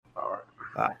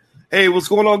Hey, what's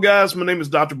going on, guys? My name is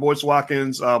Dr. Boyce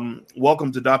Watkins.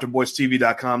 Welcome to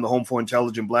drboycetv.com, the home for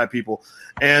intelligent Black people.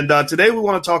 And today we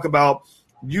want to talk about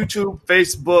YouTube,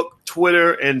 Facebook,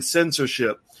 Twitter, and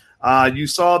censorship. You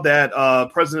saw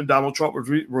that President Donald Trump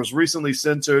was recently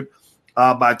censored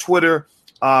by Twitter.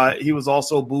 He was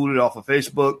also booted off of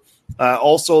Facebook.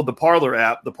 Also, the Parler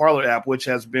app, which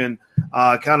has been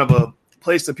kind of a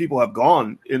place that people have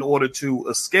gone in order to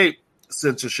escape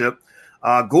censorship.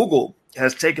 Google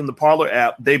has taken the Parler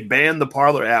app. They banned the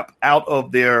Parler app out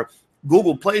of their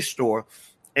Google Play Store,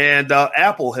 and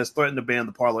Apple has threatened to ban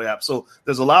the Parler app. So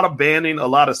there's a lot of banning, a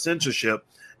lot of censorship,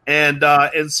 and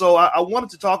so I wanted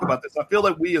to talk about this. I feel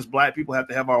like we as Black people have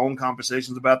to have our own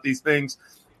conversations about these things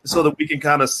so that we can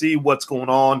kind of see what's going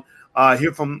on,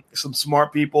 hear from some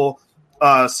smart people,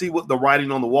 see what the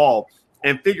writing on the wall,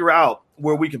 and figure out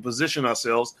where we can position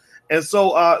ourselves. And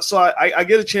so I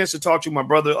get a chance to talk to my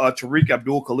brother, Tariq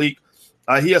Abdul Khalik.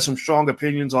 He has some strong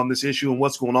opinions on this issue and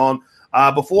what's going on.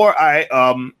 Before I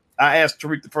asked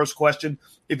Tariq the first question,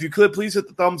 if you could, please hit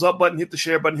the thumbs up button, hit the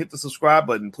share button, hit the subscribe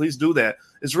button. Please do that.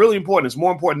 It's really important. It's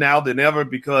more important now than ever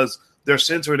because they're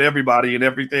censoring everybody and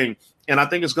everything. And I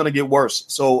think it's going to get worse.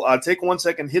 So take 1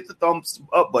 second, hit the thumbs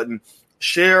up button,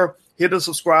 share, hit the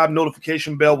subscribe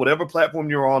notification bell, whatever platform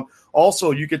you're on.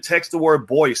 Also, you can text the word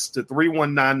Boyce to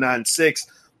 31996.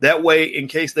 That way, in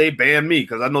case they ban me,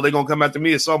 because I know they're going to come after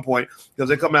me at some point, because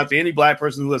they come after any Black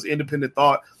person who has independent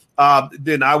thought,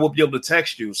 then I will be able to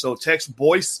text you. So text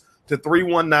Boyce to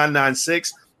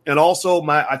 31996. And also,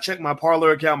 I checked my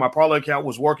Parler account. My Parler account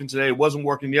was working today. It wasn't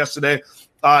working yesterday.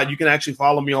 You can actually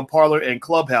follow me on Parler and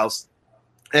Clubhouse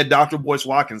at Dr. Boyce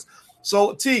Watkins.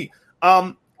 So, T,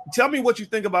 tell me what you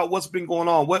think about what's been going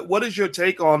on. What is your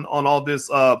take on all this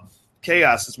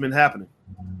chaos that's been happening?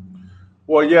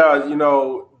 Well, yeah,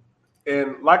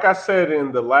 and like I said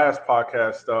in the last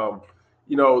podcast,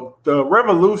 the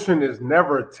revolution is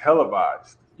never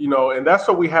televised, and that's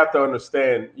what we have to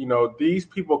understand. These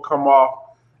people come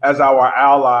off as our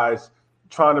allies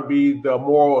trying to be the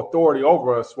moral authority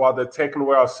over us while they're taking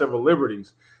away our civil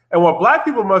liberties. And what Black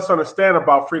people must understand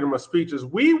about freedom of speech is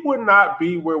we would not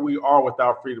be where we are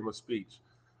without freedom of speech.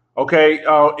 Okay,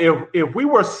 if we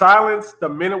were silenced the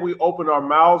minute we open our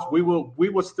mouths, we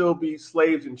would still be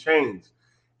slaves in chains.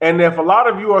 And if a lot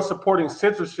of you are supporting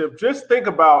censorship, just think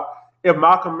about if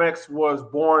Malcolm X was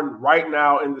born right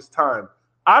now in this time.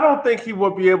 I don't think he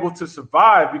would be able to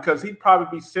survive because he'd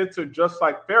probably be censored just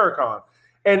like Farrakhan.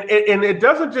 And it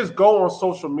doesn't just go on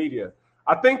social media.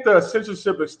 I think the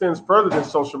censorship extends further than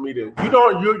social media.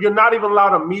 You're not even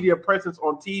allowed a media presence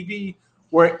on TV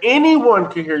where anyone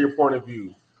can hear your point of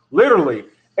view. Literally.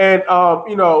 And,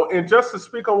 and just to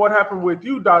speak on what happened with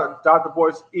you, Dr.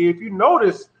 Boyce, if you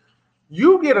notice,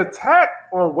 you get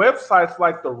attacked on websites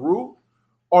like The Root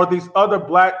or these other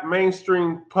Black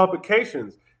mainstream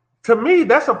publications. To me,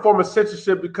 that's a form of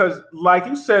censorship because, like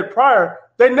you said prior,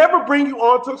 they never bring you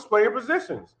on to explain your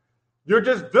positions. You're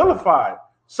just vilified.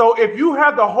 So if you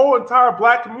have the whole entire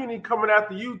Black community coming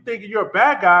after you thinking you're a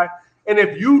bad guy, and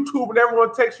if YouTube and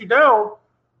everyone takes you down,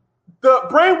 the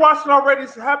brainwashing already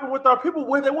has happened with our people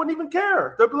where they wouldn't even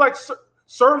care. They'll be like,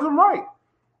 serves them right.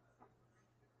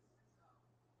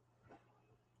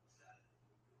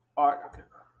 All right, okay.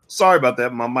 Sorry about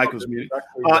that. My mic was muted.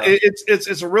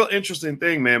 It's a real interesting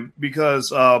thing, man,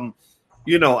 because, I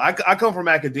come from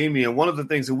academia. And one of the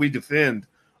things that we defend,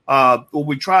 what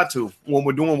we try to, when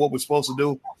we're doing what we're supposed to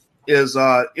do, is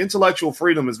intellectual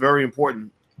freedom is very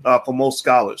important for most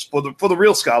scholars, for the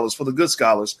real scholars, for the good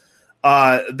scholars.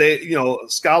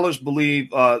 Scholars believe,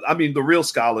 the real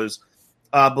scholars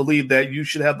believe that you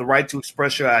should have the right to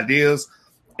express your ideas.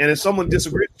 And if someone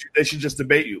disagrees with you, they should just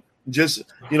debate you. Just,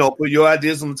 put your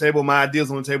ideas on the table, my ideas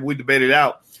on the table, we debate it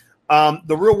out.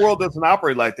 The real world doesn't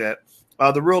operate like that.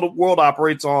 The real world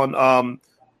operates on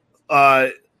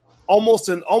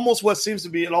almost what seems to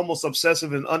be an almost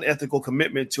obsessive and unethical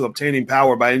commitment to obtaining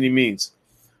power by any means.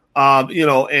 And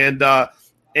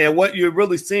what you're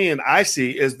really seeing, I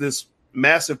see, is this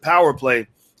massive power play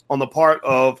on the part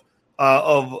of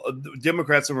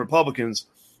Democrats and Republicans,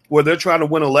 where they're trying to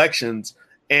win elections,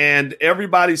 and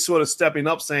everybody's sort of stepping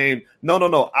up, saying,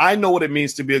 "No, I know what it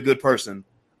means to be a good person.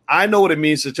 I know what it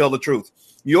means to tell the truth.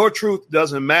 Your truth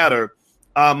doesn't matter.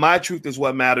 My truth is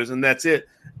what matters, and that's it."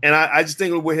 And I just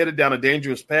think we're headed down a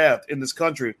dangerous path in this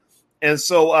country. And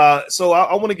so I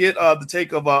want to get the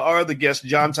take of our other guest,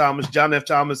 John Thomas. John F.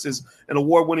 Thomas is an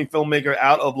award-winning filmmaker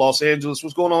out of Los Angeles.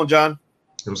 What's going on, John?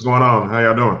 What's going on? How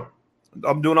y'all doing?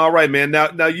 I'm doing all right, man.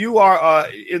 Now you are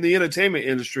in the entertainment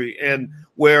industry, and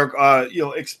where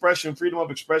freedom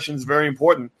of expression is very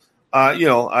important.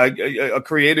 A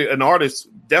creator, an artist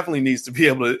definitely needs to be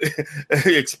able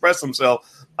to express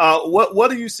himself.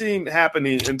 What are you seeing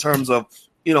happening in terms of,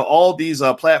 all these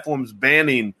platforms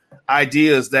banning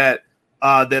ideas that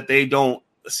they don't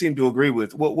seem to agree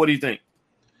with? What do you think?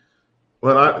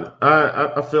 Well,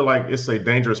 I feel like it's a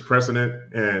dangerous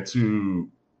precedent and to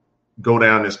go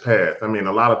down this path. I mean,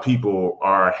 a lot of people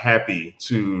are happy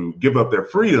to give up their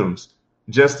freedoms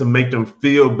just to make them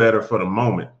feel better for the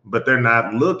moment, but they're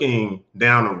not looking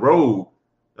down the road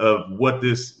of what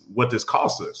this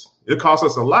costs us. It costs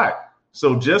us a lot.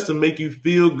 So just to make you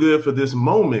feel good for this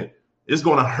moment, it's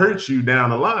going to hurt you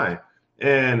down the line.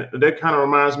 And that kind of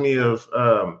reminds me of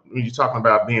when you're talking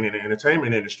about being in the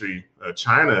entertainment industry.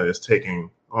 China is taking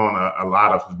on a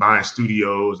lot of buying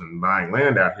studios and buying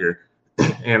land out here.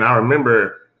 And I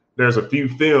remember there's a few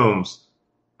films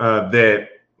that,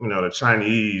 the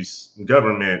Chinese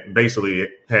government basically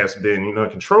has been, in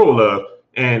control of.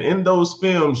 And in those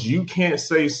films, you can't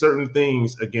say certain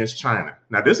things against China.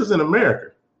 Now, this is in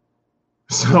America.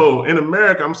 So in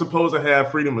America, I'm supposed to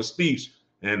have freedom of speech.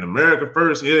 And America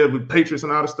first, with patriots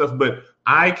and all this stuff. But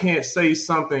I can't say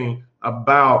something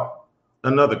about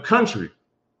another country.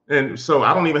 And so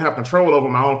I don't even have control over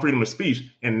my own freedom of speech.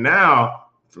 And now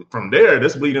from there,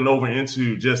 that's bleeding over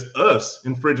into just us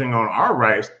infringing on our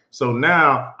rights. So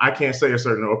now I can't say a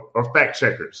certain or fact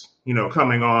checkers,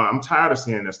 coming on. I'm tired of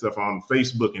seeing that stuff on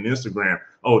Facebook and Instagram.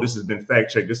 Oh, this has been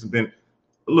fact checked. This has been.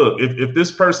 Look, if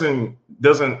this person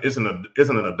isn't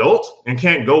an adult and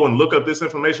can't go and look up this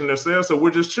information themselves, so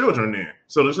we're just children then.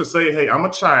 So let's just say, hey, I'm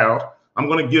a child. I'm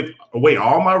going to give away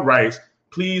all my rights.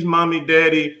 Please, mommy,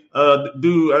 daddy,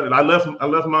 I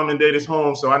left mom and daddy's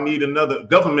home, so I need another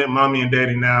government mommy and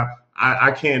daddy now.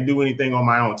 I can't do anything on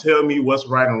my own. Tell me what's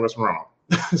right and what's wrong.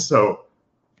 So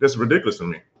that's ridiculous to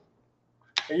me.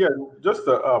 Yeah, just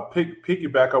to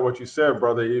piggyback on what you said,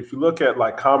 brother, if you look at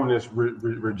like communist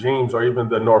regimes or even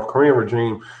the North Korean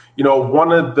regime,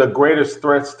 one of the greatest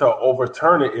threats to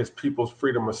overturn it is people's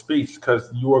freedom of speech, because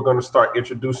you are going to start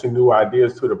introducing new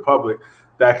ideas to the public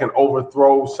that can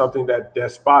overthrow something that's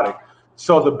despotic.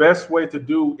 So the best way to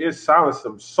do is silence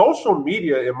them. Social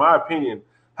media, in my opinion,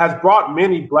 has brought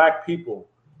many Black people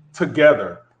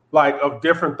together, like of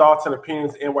different thoughts and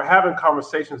opinions, and we're having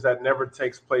conversations that never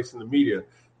takes place in the media.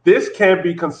 This can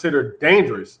be considered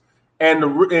dangerous. And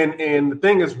the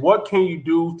thing is, what can you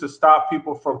do to stop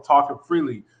people from talking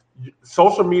freely?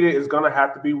 Social media is going to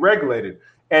have to be regulated.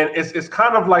 And it's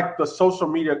kind of like the social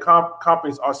media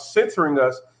companies are censoring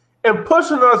us and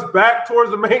pushing us back towards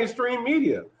the mainstream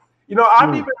media.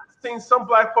 I've even seen some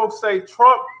Black folks say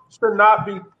Trump should not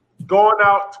be going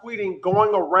out tweeting,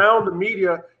 going around the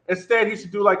media. Instead, he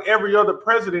should do like every other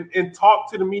president and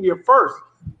talk to the media first.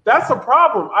 That's a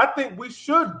problem. I think we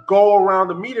should go around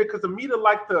the media because the media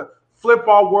like to flip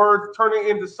our words, turn it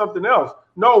into something else.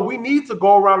 No, we need to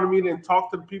go around the media and talk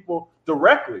to the people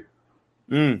directly.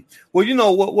 Well,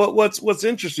 what's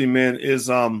interesting, man, is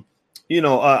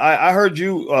I heard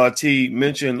you, T,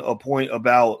 mention a point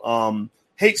about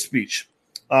hate speech.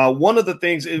 One of the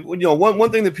things,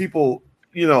 one thing that people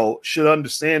should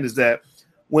understand is that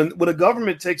when a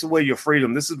government takes away your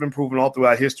freedom, this has been proven all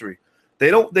throughout history.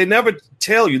 They never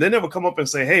tell you, they never come up and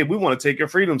say, hey, we want to take your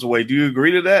freedoms away. Do you agree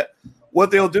to that?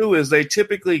 What they'll do is they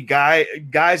typically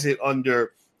guise it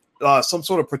under some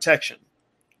sort of protection,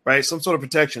 right? Some sort of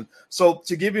protection. So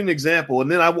to give you an example,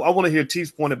 and then I want to hear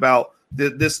T's point about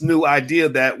this new idea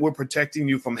that we're protecting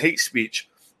you from hate speech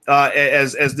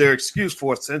as their excuse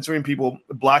for censoring people,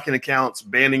 blocking accounts,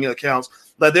 banning accounts.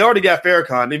 Like they already got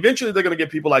Farrakhan. Eventually, they're going to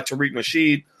get people like Tariq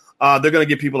Nasheed. They're going to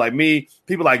get people like me,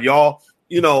 people like y'all.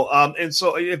 And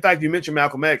so, in fact, you mentioned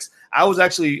Malcolm X. I was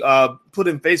actually put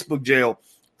in Facebook jail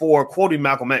for quoting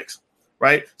Malcolm X,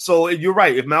 right? So you're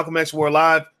right. If Malcolm X were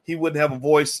alive, he wouldn't have a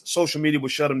voice. Social media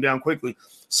would shut him down quickly.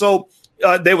 So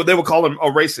they would call him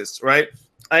a racist, right?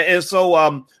 And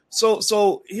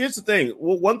so here's the thing.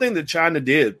 One thing that China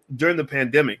did during the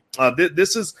pandemic,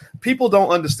 this is people don't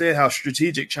understand how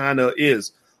strategic China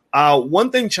is. One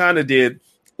thing China did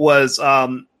was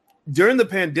during the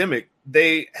pandemic,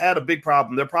 they had a big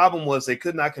problem. Their problem was they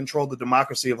could not control the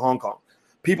democracy of Hong Kong.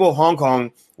 People of Hong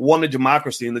Kong wanted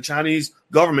democracy, and the Chinese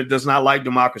government does not like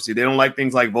democracy. They don't like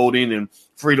things like voting and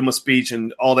freedom of speech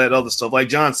and all that other stuff. Like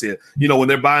John said, when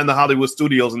they're buying the Hollywood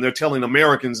studios and they're telling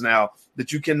Americans now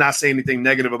that you cannot say anything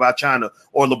negative about China.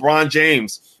 Or LeBron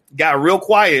James got real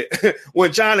quiet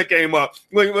when China came up.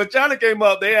 When China came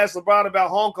up, they asked LeBron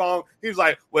about Hong Kong. He was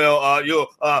like, well, he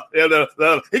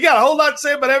got a whole lot to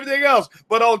say about everything else.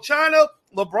 But on China,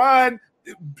 LeBron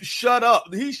shut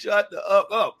up. He shut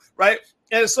up, right?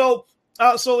 And so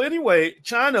So anyway,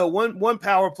 China, one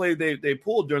power play they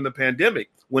pulled during the pandemic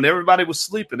when everybody was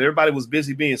sleeping, everybody was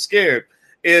busy being scared,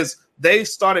 is they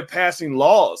started passing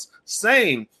laws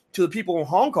saying to the people in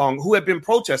Hong Kong who had been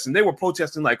protesting, they were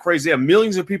protesting like crazy. They had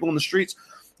millions of people in the streets.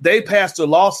 They passed a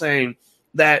law saying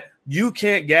that you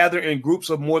can't gather in groups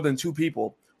of more than 2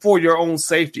 people for your own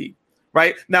safety.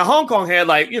 Right now, Hong Kong had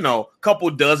a couple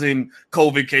dozen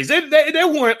COVID cases. They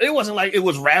weren't. It wasn't like it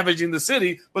was ravaging the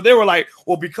city, but they were like,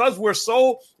 well, because we're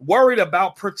so worried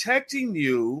about protecting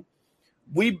you,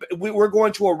 we're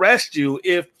going to arrest you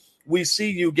if we see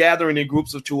you gathering in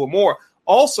groups of 2 or more.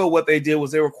 Also, what they did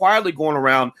was they were quietly going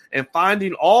around and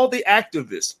finding all the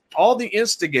activists, all the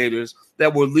instigators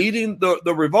that were leading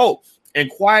the revolt, and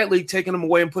quietly taking them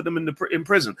away and putting them in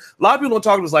prison. A lot of people don't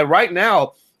talk about this. Like right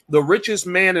now, the richest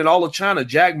man in all of China,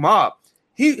 Jack Ma,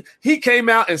 he came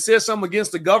out and said something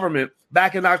against the government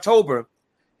back in October.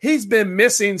 He's been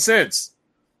missing since.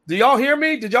 Do y'all hear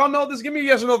me? Did y'all know this? Give me a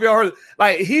yes or no if y'all heard it.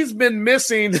 Like, he's been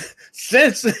missing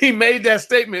since he made that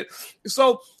statement.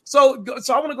 So I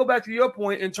want to go back to your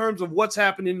point in terms of what's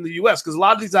happening in the U.S. because a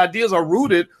lot of these ideas are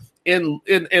rooted in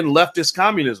leftist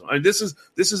communism. I mean, this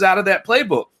is out of that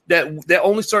playbook that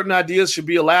only certain ideas should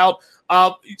be allowed.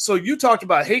 So you talked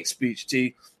about hate speech,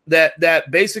 T.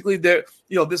 That basically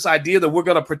this idea that we're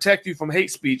going to protect you from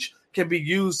hate speech can be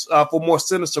used for more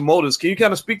sinister motives. Can you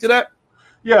kind of speak to that?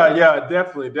 Yeah,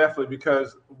 definitely.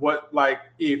 Because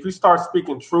if you start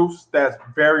speaking truths that's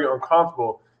very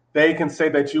uncomfortable, they can say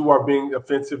that you are being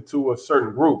offensive to a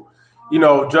certain group.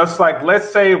 Just like, let's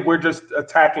say we're just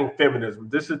attacking feminism.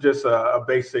 This is just a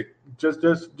basic, just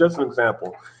an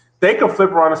example. They can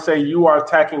flip around and say you are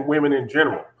attacking women in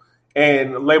general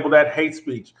and label that hate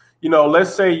speech.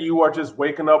 Let's say you are just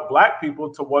waking up Black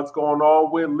people to what's going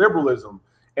on with liberalism.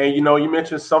 And, you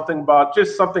mentioned something about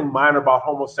just something minor about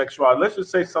homosexuality. Let's just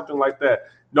say something like that.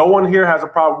 No one here has a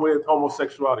problem with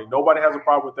homosexuality. Nobody has a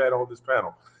problem with that on this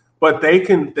panel. But they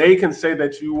can say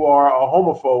that you are a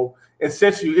homophobe. And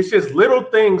since it's just little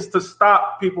things to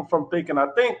stop people from thinking. I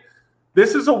think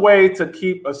this is a way to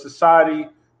keep a society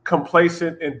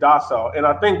complacent and docile. And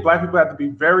I think Black people have to be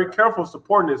very careful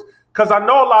supporting this. Because I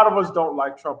know a lot of us don't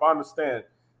like Trump. I understand.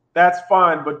 That's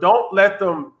fine. But don't let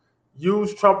them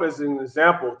use Trump as an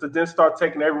example to then start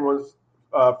taking everyone's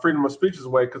freedom of speech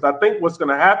away. Because I think what's going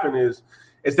to happen is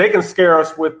they can scare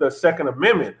us with the Second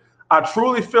Amendment. I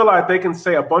truly feel like they can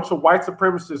say a bunch of white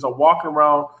supremacists are walking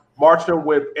around marching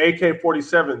with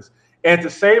AK-47s. And to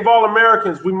save all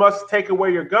Americans, we must take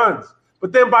away your guns.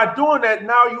 But then by doing that,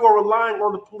 now you are relying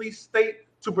on the police state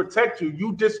to protect you.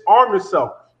 You disarm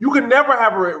yourself. You can never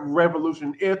have a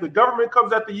revolution. If the government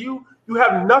comes after you, you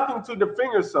have nothing to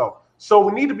defend yourself. So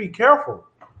we need to be careful.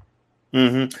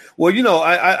 Mm-hmm. Well,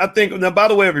 I think now, by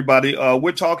the way, everybody,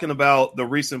 we're talking about the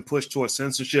recent push towards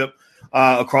censorship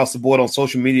across the board on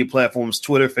social media platforms,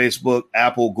 Twitter, Facebook,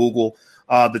 Apple, Google.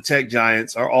 The tech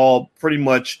giants are all pretty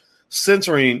much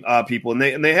censoring people, and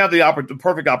they have the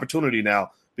perfect opportunity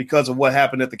now because of what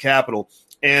happened at the Capitol.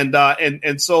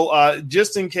 And so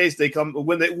just in case they come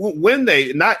when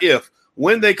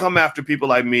they come after people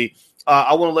like me,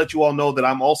 I want to let you all know that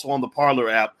I'm also on the Parler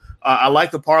app. I like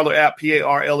the Parler app,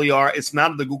 Parler. It's not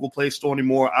in the Google Play Store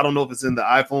anymore. I don't know if it's in the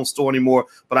iPhone store anymore,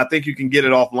 but I think you can get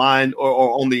it offline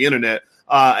or on the internet.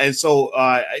 And so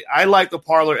I like the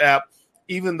Parler app,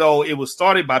 even though it was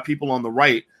started by people on the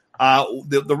right.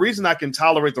 The reason I can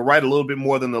tolerate the right a little bit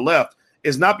more than the left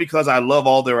is not because I love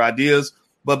all their ideas,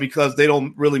 but because they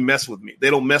don't really mess with me.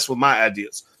 They don't mess with my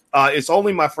ideas. It's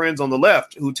only my friends on the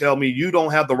left who tell me you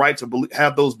don't have the right to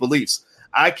have those beliefs.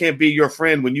 I can't be your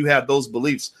friend when you have those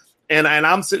beliefs. And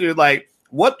I'm sitting here like,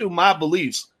 what do my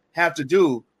beliefs have to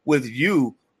do with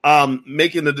you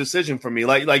making the decision for me?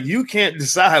 Like you can't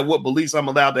decide what beliefs I'm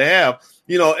allowed to have.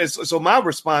 And so my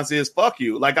response is, fuck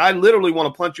you. Like, I literally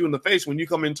want to punch you in the face when you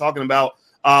come in talking about,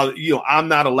 I'm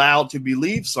not allowed to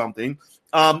believe something.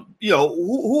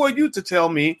 Who are you to tell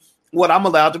me what I'm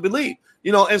allowed to believe?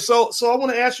 And so I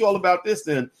want to ask you all about this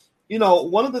then.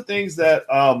 One of the things that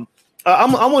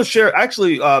I'm going to share,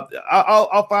 actually,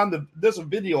 I'll find there's a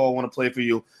video I want to play for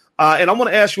you. And I want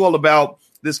to ask you all about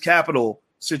this Capitol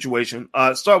situation,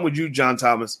 starting with you, John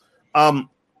Thomas.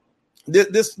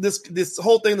 This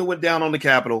whole thing that went down on the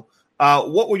Capitol,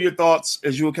 what were your thoughts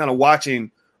as you were kind of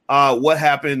watching what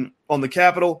happened on the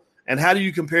Capitol? And how do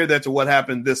you compare that to what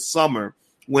happened this summer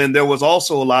when there was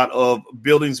also a lot of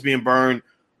buildings being burned,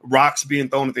 rocks being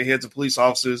thrown at the heads of police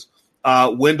officers,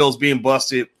 windows being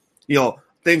busted,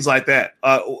 things like that?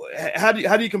 How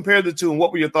do you compare the two, and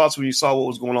what were your thoughts when you saw what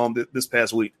was going on this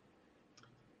past week?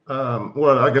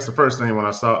 Well, I guess the first thing when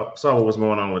I saw what was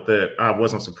going on with that, I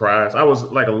wasn't surprised. I was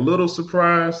like a little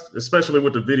surprised, especially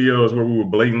with the videos where we were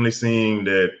blatantly seeing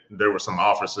that there were some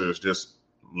officers just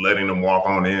letting them walk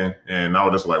on in, and I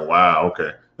was just like, wow,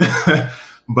 okay.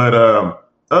 But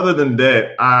other than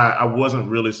that, I wasn't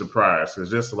really surprised. It's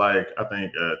just like I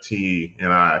think T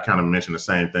and I kind of mentioned the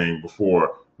same thing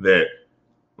before, that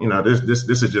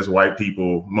this is just white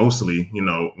people mostly.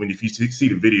 If you see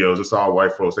the videos, it's all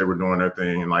white folks. They were doing their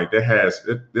thing, and like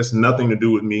that's nothing to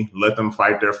do with me. Let them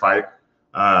fight their fight.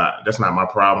 That's not my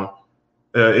problem.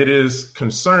 It is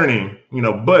concerning,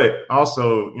 but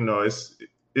also,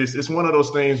 it's one of those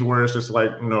things where it's just like,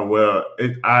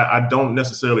 I don't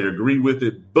necessarily agree with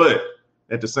it, but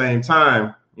at the same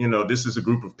time, this is a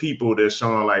group of people that's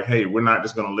showing like, hey, we're not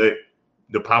just going to let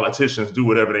the politicians do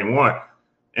whatever they want.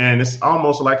 And it's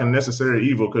almost like a necessary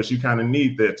evil, because you kind of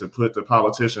need that to put the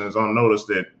politicians on notice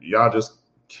that y'all just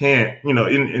can't, in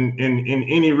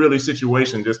any really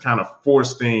situation, just kind of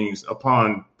force things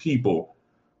upon people.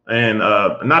 And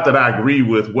not that I agree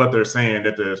with what they're saying,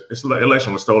 that the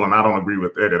election was stolen. I don't agree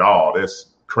with that at all. That's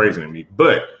crazy to me.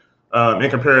 But in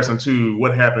comparison to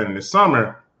what happened this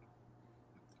summer,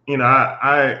 a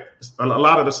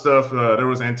lot of the stuff, there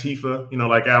was Antifa,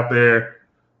 like out there.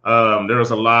 There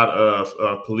was a lot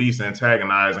of police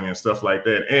antagonizing and stuff like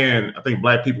that. And I think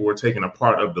Black people were taking a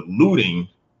part of the looting,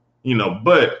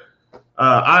 but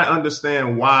I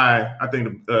understand why I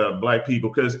think Black people,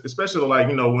 because especially like,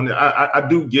 when I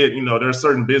do get, there are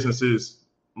certain businesses,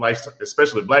 like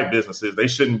especially Black businesses, they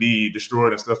shouldn't be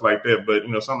destroyed and stuff like that. But,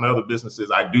 some of the other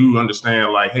businesses, I do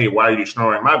understand like, hey, why are you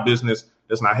destroying my business?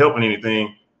 That's not helping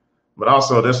anything. But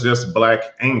also that's just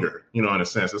Black anger, in a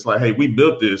sense. It's like, hey, we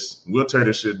built this, we'll tear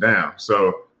this shit down.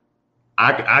 So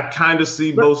I kind of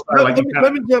see both sides.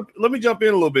 Let me jump in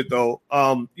a little bit though.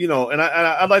 And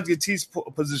I'd like to get T's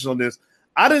position on this.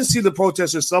 I didn't see the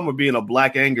protests this summer being a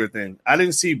Black anger thing. I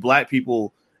didn't see Black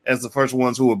people as the first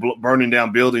ones who were burning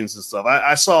down buildings and stuff.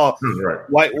 I saw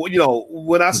white,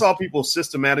 when I saw people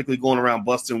systematically going around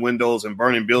busting windows and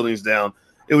burning buildings down,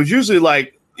 it was usually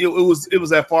like it was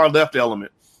that far left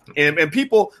element. And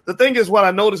people, the thing is, what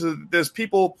I noticed is there's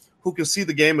people who can see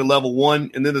the game at level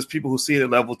 1, and then there's people who see it at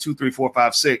level 2, 3, 4,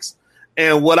 5, 6.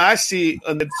 And what I see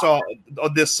and saw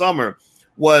this summer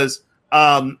was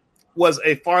a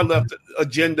far left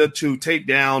agenda to take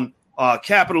down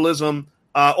capitalism,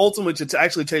 ultimately to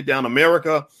actually take down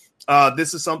America.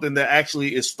 This is something that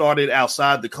actually is started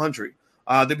outside the country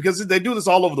because they do this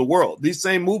all over the world. These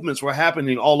same movements were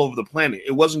happening all over the planet.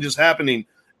 It wasn't just happening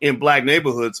in Black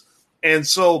neighborhoods. And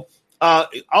so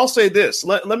I'll say this.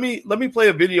 Let me play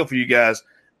a video for you guys,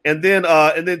 and then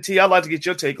T, I'd like to get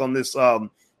your take on this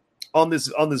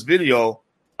video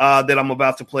that I'm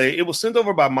about to play. It was sent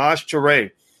over by Maj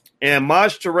Touré, and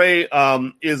Maj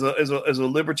Touré is a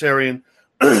libertarian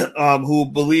who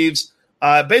believes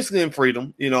basically in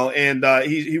freedom, and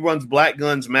he runs Black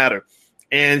Guns Matter,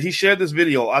 and he shared this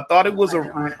video. I thought it was a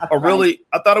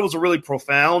really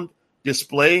profound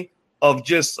display of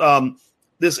just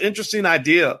this interesting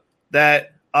idea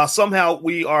that somehow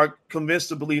we are convinced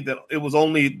to believe that it was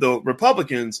only the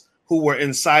Republicans who were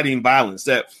inciting violence.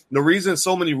 That the reason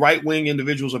so many right-wing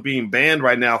individuals are being banned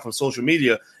right now from social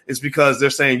media is because they're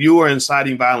saying you are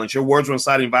inciting violence. Your words were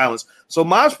inciting violence. So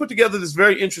Maj put together this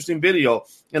very interesting video,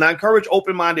 and I encourage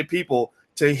open-minded people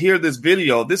to hear this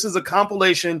video. This is a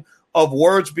compilation of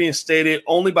words being stated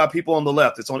only by people on the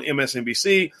left. It's on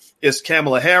MSNBC. It's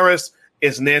Kamala Harris.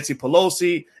 It's Nancy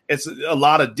Pelosi. It's a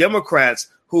lot of Democrats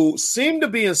who seem to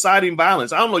be inciting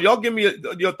violence. I don't know. Y'all give me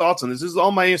your thoughts on this. This is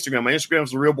on my Instagram. My Instagram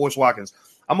is The Real Boyce Watkins.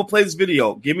 I'm going to play this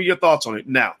video. Give me your thoughts on it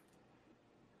now.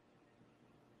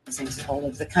 All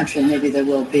over the country, maybe there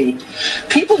will be.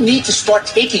 People need to start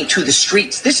taking to the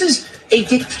streets. This is a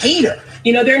dictator.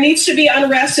 There needs to be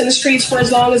unrest in the streets for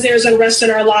as long as there's unrest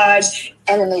in our lives.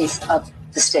 Enemies of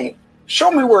the state.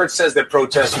 Show me where it says that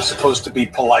protests are supposed to be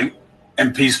polite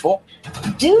and peaceful.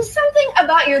 Do something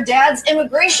about your dad's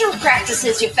immigration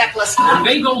practices, you feckless. When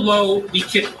they go low, we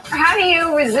kick. How do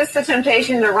you resist the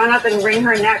temptation to run up and wring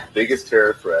her neck? The biggest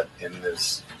terror threat in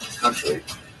this country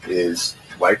is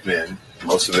white men,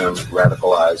 most of them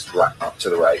radicalized right up to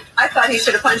the right. I thought he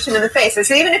should have punched him in the face. I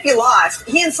said, even if you lost,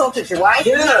 he insulted your wife.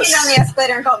 Yes. He came down the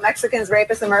escalator and called Mexicans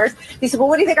rapists and murderers. He said, well,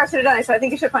 what do you think I should have done? I said, I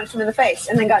think you should have punched him in the face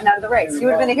and then gotten out of the race. You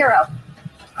would have been a hero.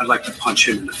 I'd like to punch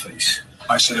him in the face.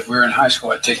 I said, if we were in high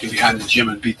school, I'd take him behind the gym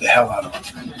and beat the hell out of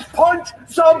him. Punch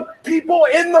some people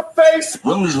in the face.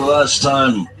 When was the last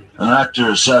time an actor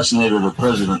assassinated a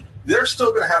president? They're still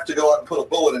going to have to go out and put a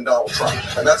bullet in Donald Trump,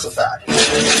 and that's a fact.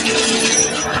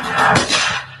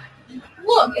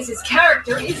 Look, as his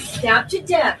character is stabbed to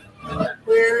death.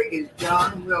 Where is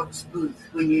John Wilkes Booth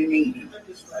when you need him?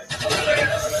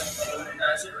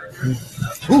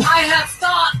 I have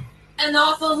thought an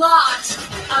awful lot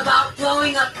about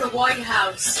blowing up the White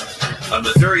House. A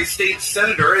Missouri state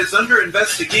senator is under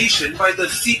investigation by the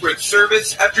Secret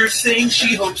Service after saying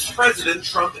she hopes President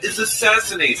Trump is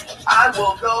assassinated. I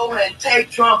will go and take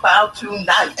Trump out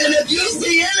tonight. And if you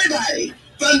see anybody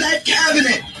from that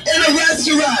cabinet in a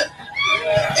restaurant,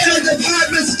 in a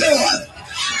department store,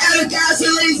 at a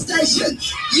gasoline station,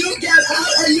 you get out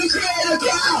and you create a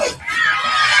crowd.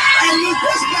 And you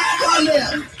push back on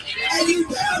them. And you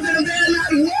tell them they're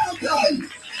not welcome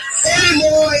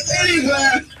anymore,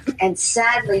 anywhere. And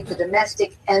sadly, the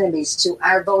domestic enemies to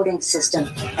our voting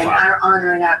system and our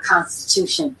honoring our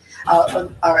Constitution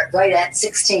are right at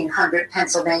 1600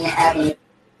 Pennsylvania Avenue.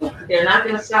 They're not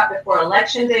going to stop before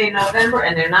Election Day in November,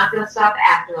 and they're not going to stop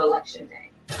after Election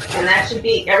Day. And that should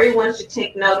be, everyone should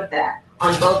take note of that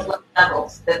on both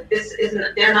levels, that this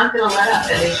isn't, they're not going to let up,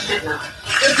 and they should not.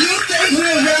 If you think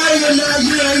we're rallying or not,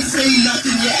 you ain't seen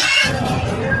nothing yet.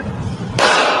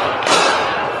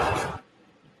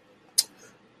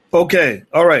 Okay,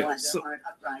 all right.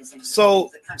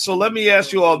 So let me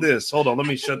ask you all this. Hold on, let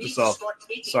me shut this off.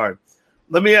 Sorry.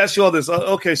 Let me ask you all this.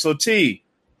 Okay, so T,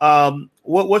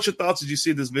 what's your thoughts? Did you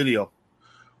see this video?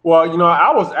 Well,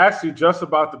 I was actually just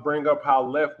about to bring up how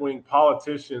left-wing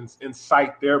politicians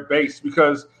incite their base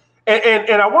because,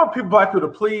 and I want black people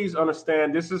to please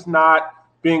understand this is not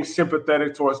being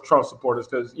sympathetic towards Trump supporters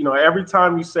because, every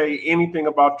time you say anything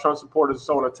about Trump supporters,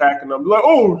 someone attacking them, like,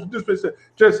 oh,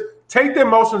 just take the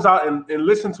emotions out and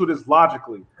listen to this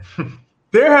logically.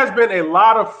 There has been a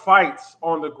lot of fights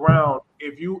on the ground.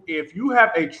 If you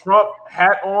have a Trump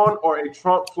hat on or a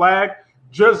Trump flag,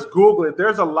 just Google it.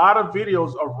 There's a lot of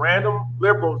videos of random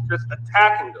liberals just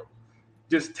attacking them,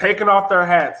 just taking off their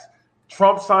hats.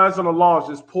 Trump signs on the lawns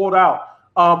just pulled out.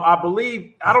 I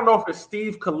believe, I don't know if it's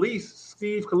Steve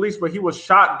Scalise, but he was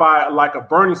shot by like a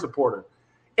Bernie supporter.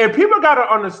 And people got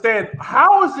to understand,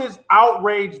 how is this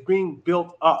outrage being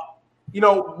built up?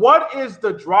 What is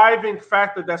the driving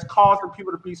factor that's causing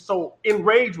people to be so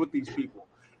enraged with these people?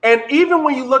 And even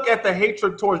when you look at the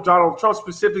hatred towards Donald Trump,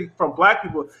 specifically from black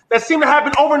people, that seemed to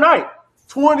happen overnight.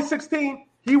 2016,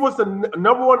 he was the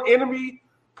number one enemy.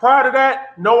 Prior to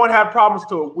that, no one had problems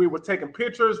to it. We were taking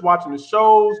pictures, watching the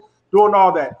shows, doing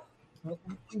all that.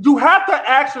 You have to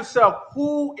ask yourself,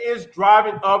 who is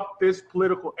driving up this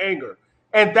political anger?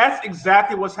 And that's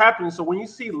exactly what's happening. So when you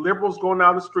see liberals going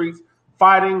down the streets,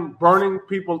 fighting, burning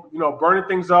people, burning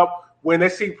things up, when they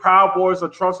see Proud Boys or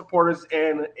Trump supporters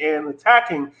and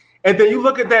attacking, and then you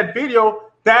look at that video,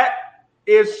 that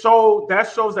shows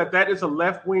that is a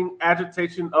left-wing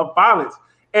agitation of violence.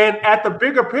 And at the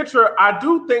bigger picture, I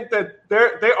do think that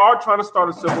they are trying to start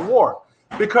a civil war.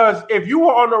 Because if you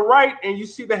are on the right and you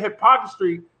see the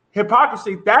hypocrisy,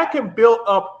 that can build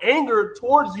up anger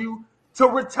towards you to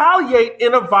retaliate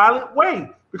in a violent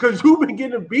way. Because you've been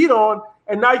getting beat on,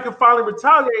 and now you can finally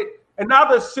retaliate, and now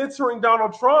they're censoring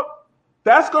Donald Trump.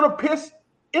 That's going to piss.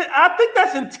 I think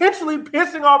that's intentionally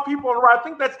pissing off people on the right. I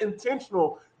think that's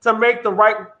intentional to make the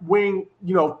right wing,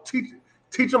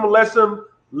 teach them a lesson,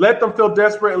 let them feel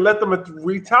desperate, and let them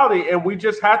retaliate. And we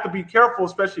just have to be careful,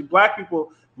 especially black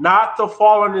people, not to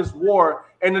fall in this war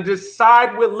and to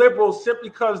decide with liberals simply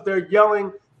because they're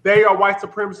yelling they are white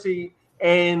supremacy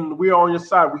and we are on your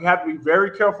side. We have to be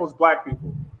very careful as black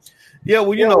people. Yeah,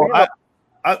 well,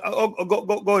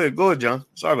 go ahead, John.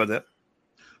 Sorry about that.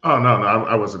 Oh, no,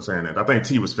 I wasn't saying that. I think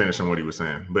T was finishing what he was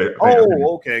saying. But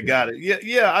okay, got it.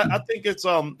 Yeah. I think it's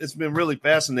been really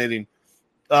fascinating.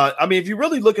 If you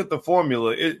really look at the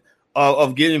formula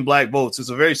of getting black votes, it's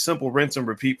a very simple rinse and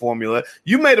repeat formula.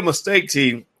 You made a mistake,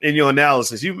 T, in your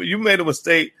analysis. You made a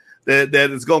mistake that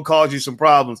is going to cause you some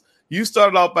problems. You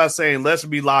started off by saying, let's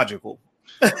be logical.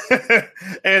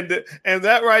 and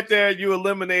that right there, you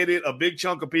eliminated a big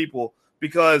chunk of people.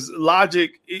 Because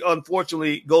logic,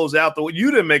 unfortunately, goes out the way.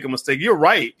 You didn't make a mistake. You're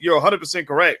right. You're 100%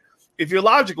 correct. If you're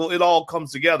logical, it all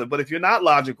comes together. But if you're not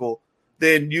logical,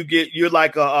 then you're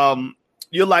like a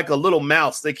little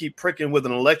mouse. They keep pricking with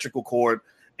an electrical cord,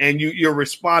 and you're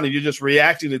responding. You're just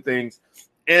reacting to things.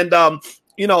 And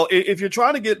if you're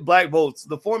trying to get black votes,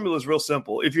 the formula is real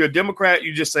simple. If you're a Democrat,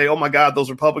 you just say, "Oh my God,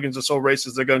 those Republicans are so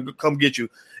racist. They're going to come get you."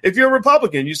 If you're a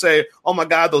Republican, you say, "Oh my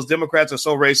God, those Democrats are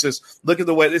so racist. Look at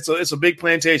the way it's a big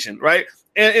plantation," right?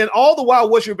 And all the while,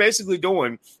 what you're basically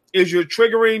doing is you're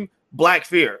triggering black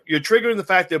fear. You're triggering the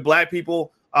fact that black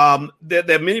people,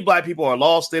 that many black people are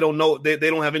lost. They don't know. They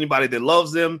don't have anybody that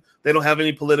loves them. They don't have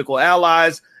any political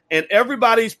allies, and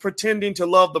everybody's pretending to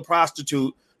love the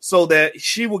prostitute so that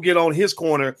she will get on his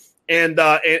corner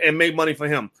and make money for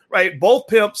him, right? Both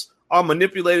pimps are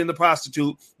manipulating the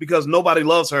prostitute because nobody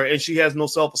loves her and she has no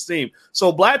self-esteem.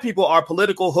 So black people are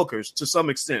political hookers to some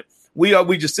extent.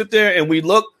 We just sit there and we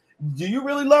look. Do you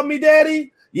really love me,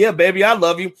 daddy? Yeah, baby, I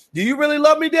love you. Do you really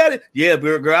love me, daddy? Yeah,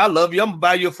 girl, I love you. I'm gonna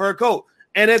buy you a fur coat.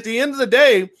 And at the end of the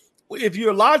day, if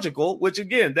you're logical, which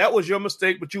again, that was your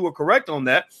mistake, but you were correct on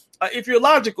that. If you're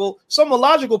logical, some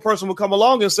logical person will come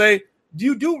along and say,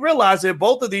 you do realize that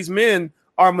both of these men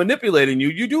are manipulating you.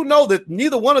 You do know that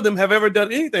neither one of them have ever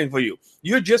done anything for you.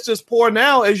 You're just as poor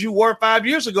now as you were 5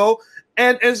 years ago.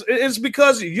 And it's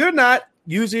because you're not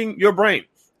using your brain,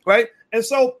 right? And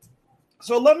so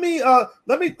let me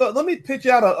pitch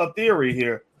out a theory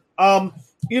here. When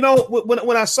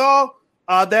I saw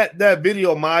that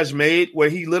video Maj made where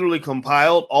he literally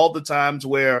compiled all the times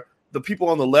where the people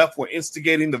on the left were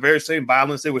instigating the very same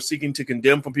violence they were seeking to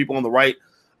condemn from people on the right,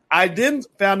 I then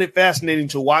found it fascinating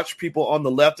to watch people on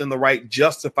the left and the right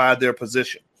justify their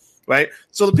position, right?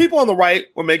 So the people on the right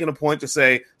were making a point to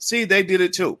say, see, they did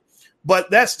it too.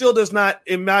 But that still does not,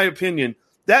 in my opinion,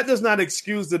 that does not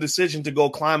excuse the decision to go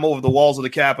climb over the walls of the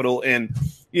Capitol and,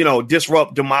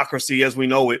 disrupt democracy as we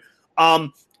know it.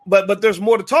 But there's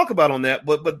more to talk about on that.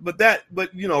 But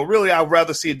really, I'd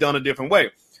rather see it done a different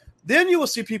way. Then you will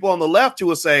see people on the left who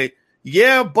will say,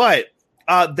 yeah, but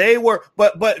they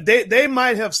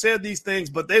might have said these things,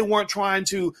 but they weren't trying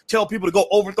to tell people to go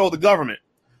overthrow the government.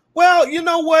 Well, you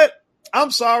know what?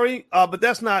 I'm sorry, but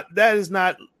that's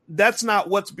not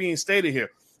what's being stated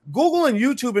here. Google and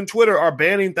YouTube and Twitter are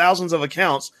banning thousands of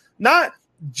accounts, not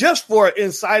just for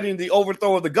inciting the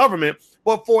overthrow of the government,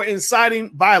 but for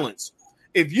inciting violence.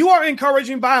 If you are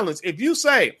encouraging violence, if you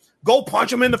say, go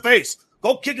punch them in the face,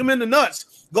 go kick them in the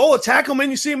nuts, go attack them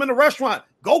and you see them in the restaurant,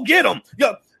 go get them.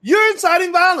 You're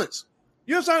inciting violence.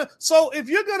 So if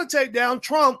you're going to take down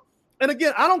Trump, and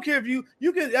again, I don't care if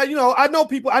you can, I know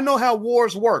people, I know how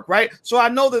wars work, right? So I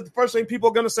know that the first thing people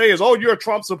are going to say is, oh, you're a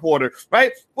Trump supporter,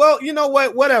 right? Well, you know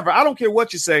what, whatever. I don't care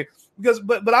what you say,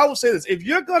 but I will say this. If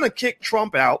you're going to kick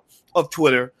Trump out of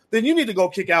Twitter, then you need to go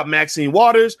kick out Maxine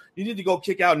Waters. You need to go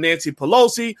kick out Nancy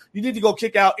Pelosi. You need to go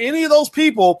kick out any of those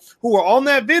people who are on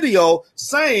that video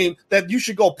saying that you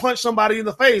should go punch somebody in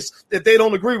the face if they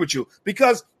don't agree with you,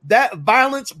 because that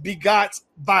violence begots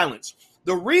violence.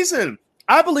 The reason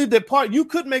I believe that you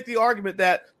could make the argument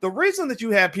that the reason that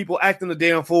you have people acting a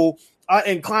damn fool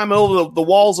and climbing over the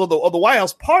walls of the White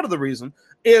House, part of the reason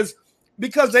is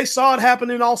because they saw it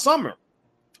happening all summer.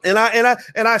 And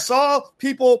I saw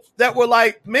people that were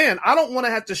like, man, I don't want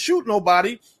to have to shoot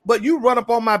nobody, but you run up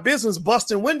on my business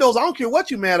busting windows. I don't care what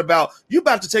you're mad about. You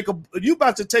about to take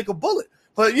a bullet.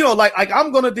 But like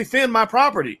I'm going to defend my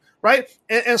property, right?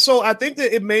 And so I think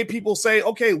that it made people say,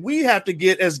 okay, we have to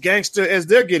get as gangster as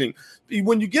they're getting.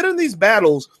 When you get in these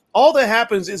battles, all that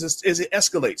happens is it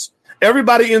escalates.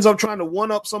 Everybody ends up trying to one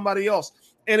up somebody else.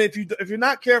 And if you're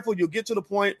not careful, you'll get to the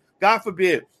point, God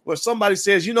forbid, where somebody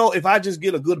says, if I just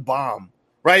get a good bomb,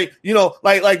 right?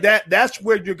 Like that, that's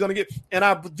where you're going to get. And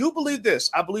I do believe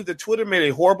this. I believe that Twitter made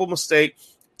a horrible mistake.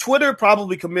 Twitter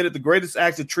probably committed the greatest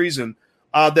act of treason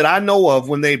that I know of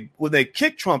when they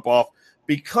kicked Trump off,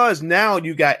 because now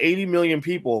you got 80 million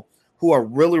people who are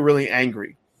really, really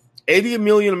angry. 80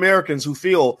 million Americans who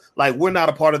feel like we're not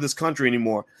a part of this country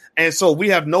anymore. And so we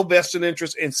have no vested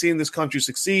interest in seeing this country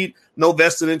succeed, no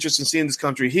vested interest in seeing this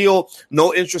country heal,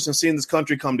 no interest in seeing this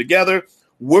country come together.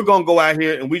 We're going to go out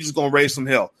here and we're just going to raise some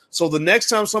hell. So the next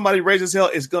time somebody raises hell,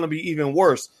 it's going to be even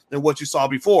worse than what you saw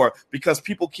before, because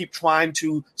people keep trying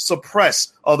to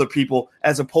suppress other people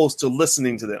as opposed to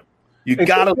listening to them. You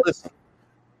got to listen.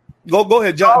 Go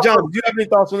ahead, John. John, do you have any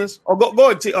thoughts on this? Oh, go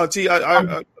ahead, T.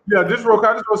 Yeah, just real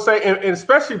quick, I just want to say, and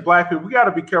especially Black people, we got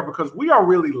to be careful because we are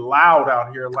really loud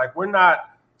out here. Like, we're not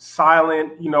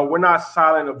silent. We're not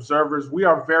silent observers. We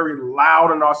are very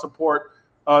loud in our support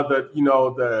of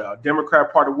the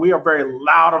Democrat Party. We are very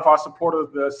loud of our support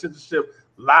of the censorship,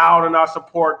 loud in our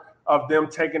support of them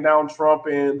taking down Trump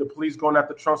and the police going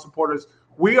after Trump supporters.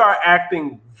 We are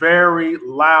acting very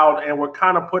loud, and we're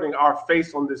kind of putting our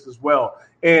face on this as well.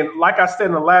 And like I said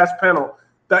in the last panel,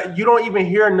 that you don't even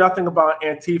hear nothing about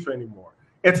Antifa anymore.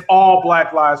 It's all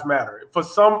Black Lives Matter. For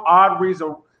some odd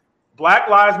reason, Black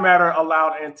Lives Matter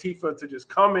allowed Antifa to just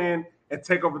come in and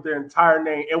take over their entire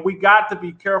name. And we got to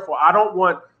be careful. I don't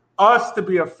want us to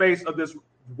be a face of this,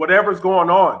 whatever's going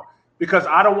on, because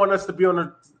I don't want us to be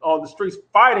on the streets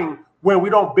fighting when we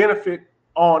don't benefit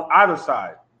on either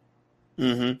side.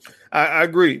 Mm-hmm. I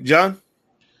agree. John?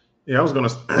 Yeah, I was going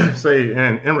to say,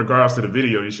 in regards to the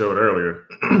video you showed earlier,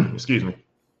 excuse me,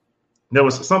 there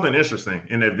was something interesting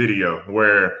in that video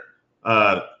where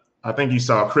I think you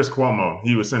saw Chris Cuomo.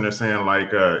 He was sitting there saying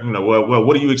like, well,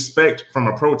 what do you expect from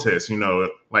a protest?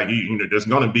 Like, there's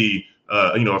going to be,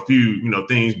 a few,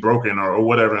 things broken or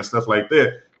whatever and stuff like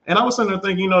that. And I was sitting there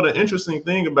thinking, the interesting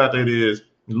thing about that is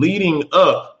leading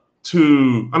up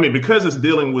to, because it's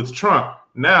dealing with Trump.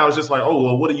 Now it's just like, oh,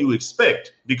 well, what do you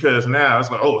expect? Because now it's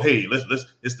like, oh, hey,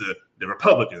 it's the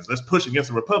Republicans. Let's push against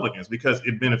the Republicans because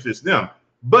it benefits them.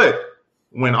 But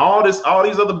when all these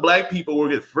other black people were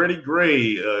get Freddie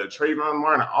Gray, Trayvon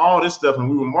Martin, all this stuff, and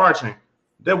we were marching,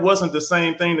 that wasn't the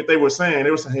same thing that they were saying.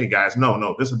 They were saying, hey guys,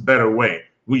 no, there's a better way.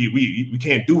 We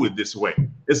can't do it this way.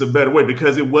 It's a better way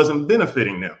because it wasn't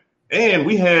benefiting them. And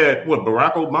we had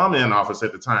Barack Obama in office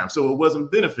at the time, so it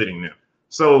wasn't benefiting them.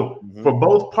 So for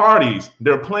both parties,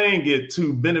 they're playing it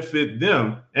to benefit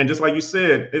them. And just like you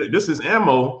said, this is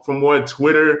ammo from what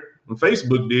Twitter and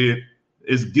Facebook did.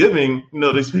 Is giving,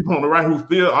 these people on the right who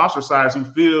feel ostracized, who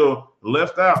feel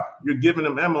left out, you're giving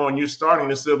them ammo and you're starting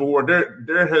the civil war.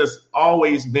 There has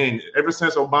always been, ever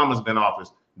since Obama's been in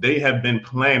office, they have been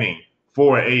planning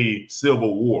for a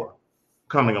civil war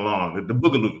coming along, the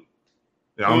Boogaloo.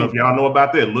 I don't know if y'all know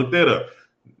about that. Look that up.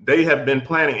 They have been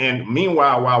planning. And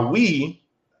meanwhile, while we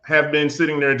have been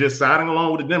sitting there just siding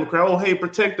along with the Democrat, oh, hey,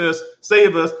 protect us,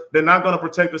 save us, they're not going to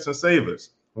protect us and save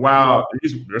us. While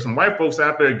there's some white folks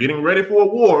out there getting ready for a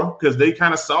war because they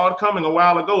kind of saw it coming a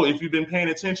while ago. If you've been paying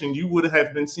attention, you would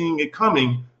have been seeing it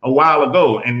coming a while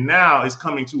ago, and now it's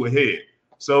coming to a head.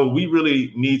 So we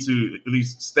really need to at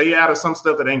least stay out of some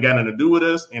stuff that ain't got nothing to do with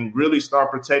us and really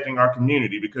start protecting our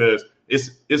community because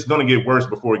it's going to get worse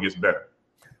before it gets better.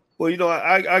 Well,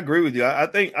 I agree with you. I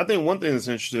think one thing that's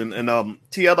interesting, and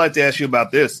T, I'd like to ask you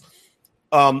about this.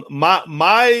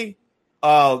 My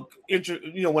interest,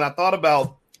 when I thought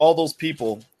about all those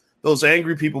people, those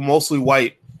angry people, mostly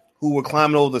white, who were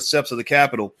climbing over the steps of the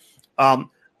Capitol.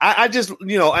 I just,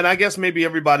 and I guess maybe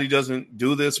everybody doesn't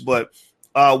do this, but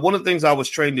one of the things I was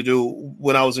trained to do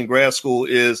when I was in grad school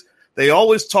is they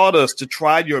always taught us to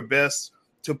try your best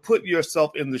to put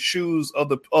yourself in the shoes of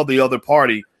the other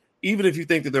party, even if you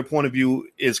think that their point of view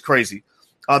is crazy.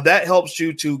 That helps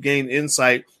you to gain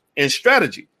insight and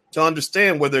strategy to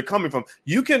understand where they're coming from.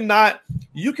 You cannot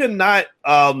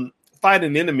fight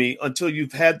an enemy until you've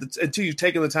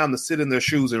taken the time to sit in their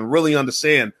shoes and really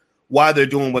understand why they're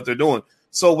doing what they're doing.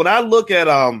 So when I look at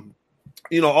all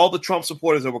the Trump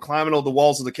supporters that were climbing over the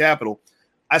walls of the Capitol,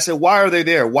 I said, why are they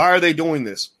there? Why are they doing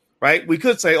this? Right? We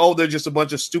could say, oh, they're just a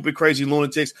bunch of stupid, crazy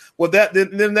lunatics. Well,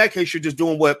 then in that case, you're just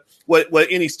doing what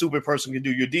any stupid person can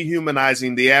do. You're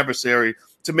dehumanizing the adversary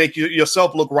to make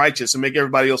yourself look righteous and make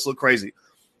everybody else look crazy.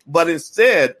 But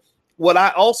instead, what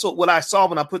I saw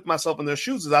when I put myself in their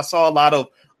shoes is I saw a lot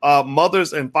of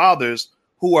mothers and fathers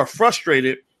who are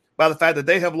frustrated by the fact that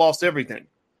they have lost everything.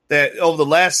 That over the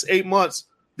last 8 months,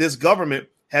 this government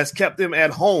has kept them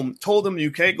at home, told them you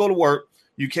can't go to work,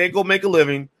 you can't go make a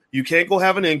living, you can't go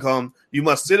have an income, you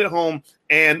must sit at home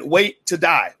and wait to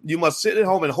die. You must sit at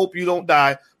home and hope you don't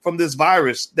die from this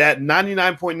virus that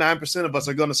 99.9% of us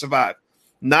are going to survive.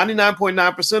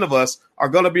 99.9% of us are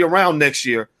going to be around next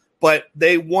year. But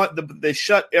they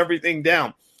shut everything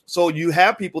down. So you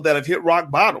have people that have hit rock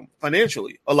bottom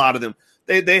financially. A lot of them,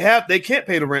 they can't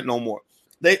pay the rent no more.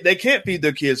 They can't feed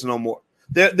their kids no more.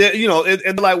 They're and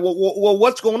they're like, well,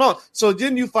 what's going on? So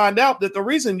then you find out that the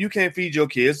reason you can't feed your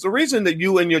kids, the reason that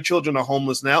you and your children are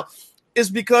homeless now, is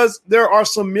because there are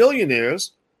some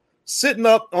millionaires sitting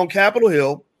up on Capitol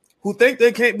Hill who think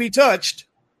they can't be touched,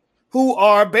 who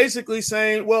are basically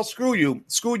saying, well, screw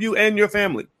you and your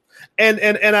family. And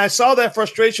I saw that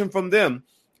frustration from them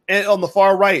and on the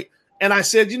far right. And I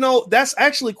said, that's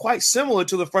actually quite similar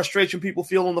to the frustration people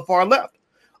feel on the far left.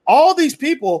 All these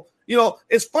people,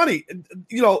 it's funny,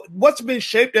 what's been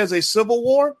shaped as a civil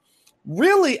war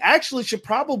really actually should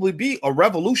probably be a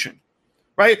revolution,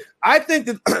 right? I think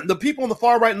that the people on the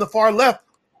far right and the far left,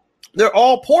 they're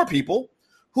all poor people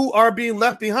who are being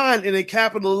left behind in a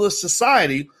capitalist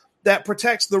society that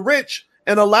protects the rich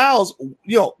and allows,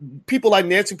 people like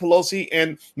Nancy Pelosi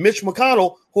and Mitch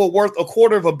McConnell, who are worth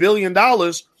 $250 million,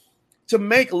 to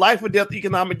make life or death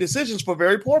economic decisions for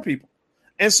very poor people.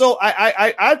 And so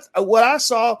what I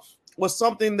saw was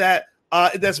something that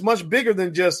that's much bigger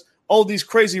than just, these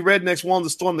crazy rednecks wanted to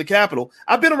storm the Capitol.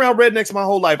 I've been around rednecks my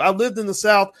whole life. I've lived in the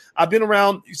South. I've been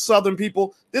around Southern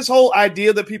people. This whole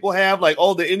idea that people have, like,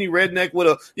 that any redneck with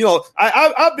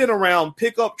I've been around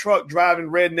pickup truck driving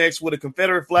rednecks with a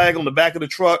Confederate flag on the back of the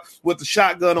truck with the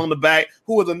shotgun on the back,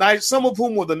 some of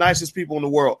whom were the nicest people in the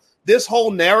world. This whole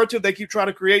narrative they keep trying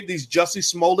to create, these Jussie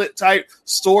Smollett type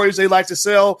stories they like to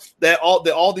sell, that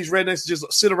all these rednecks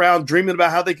just sit around dreaming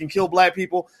about how they can kill black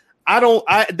people.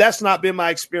 That's not been my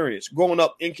experience growing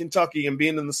up in Kentucky and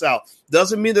being in the South.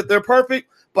 Doesn't mean that they're perfect,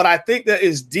 but I think that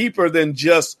is deeper than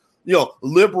just,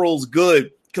 liberals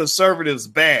good, conservatives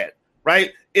bad,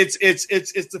 right? It's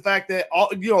the fact that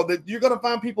that you're going to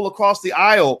find people across the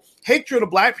aisle. Hatred of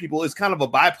black people is kind of a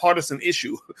bipartisan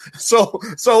issue.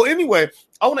 So anyway,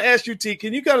 I want to ask you, T,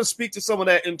 can you kind of speak to some of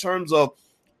that in terms of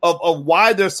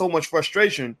why there's so much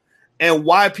frustration and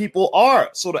why people are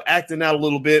sort of acting out a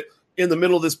little bit in the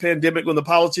middle of this pandemic when the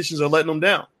politicians are letting them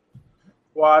down?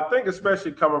 Well, I think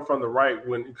especially coming from the right,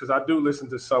 because I do listen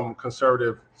to some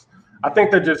conservative, I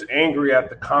think they're just angry at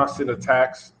the constant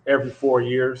attacks every 4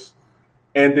 years.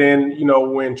 And then,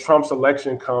 when Trump's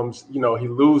election comes, he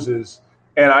loses.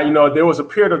 And, there was a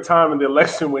period of time in the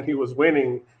election when he was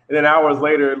winning. And then hours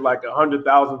later, like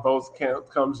 100,000 votes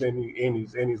comes in and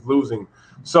he's losing.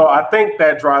 So I think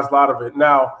that drives a lot of it.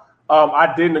 Now,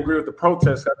 I didn't agree with the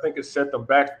protests. I think it set them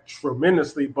back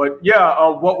tremendously. But yeah,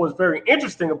 what was very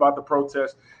interesting about the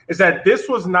protest is that this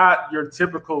was not your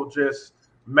typical just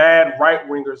mad right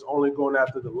wingers only going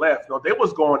after the left. No, they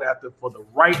was going after for the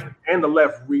right and the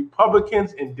left,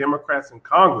 Republicans and Democrats in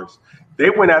Congress.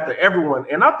 They went after everyone.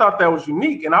 And I thought that was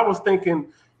unique. And I was thinking,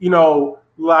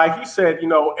 like you said,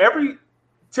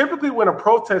 typically when a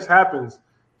protest happens,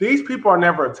 these people are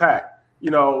never attacked.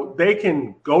 They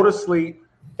can go to sleep.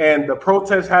 And the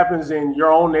protest happens in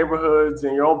your own neighborhoods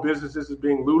and your own businesses is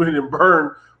being looted and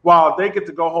burned while they get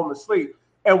to go home and sleep.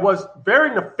 And what's very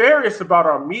nefarious about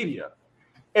our media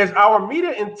is our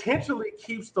media intentionally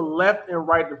keeps the left and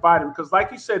right divided because,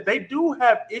 like you said, they do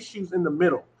have issues in the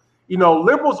middle.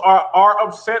 Liberals are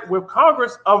upset with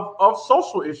Congress of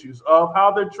social issues, of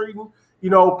how they're treating,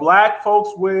 black folks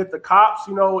with the cops,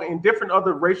 and different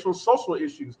other racial social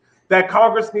issues that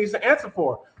Congress needs to answer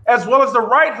for. As well as the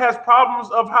right has problems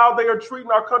of how they are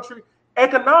treating our country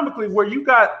economically, where you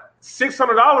got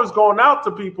 $600 going out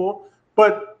to people,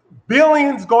 but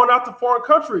billions going out to foreign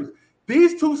countries.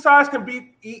 These two sides can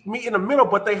meet in the middle,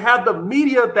 but they have the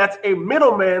media that's a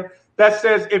middleman that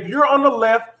says if you're on the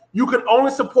left, you can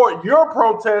only support your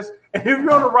protest, and if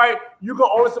you're on the right, you can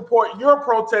only support your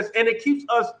protest, and it keeps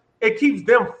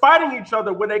them fighting each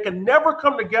other where they can never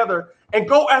come together and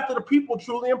go after the people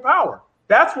truly in power.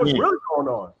 That's what's really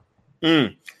going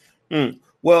on.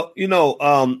 Well,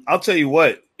 I'll tell you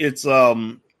what, it's,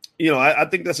 I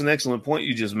think that's an excellent point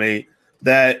you just made,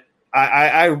 that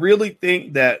I really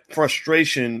think that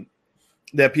frustration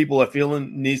that people are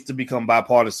feeling needs to become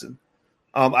bipartisan.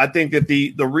 I think that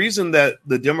the reason that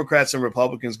the Democrats and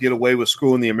Republicans get away with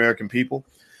screwing the American people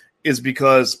is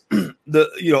because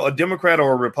a Democrat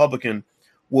or a Republican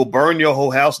will burn your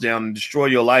whole house down and destroy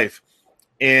your life.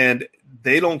 And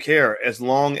they don't care as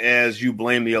long as you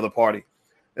blame the other party.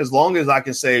 As long as I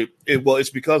can say, it's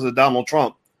because of Donald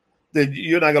Trump, that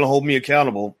you're not going to hold me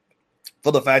accountable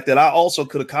for the fact that I also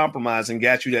could have compromised and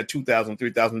got you that $2,000,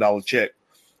 $3,000 check,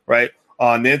 right?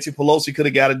 Nancy Pelosi could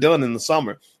have got it done in the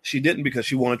summer. She didn't because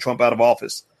she wanted Trump out of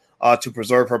office to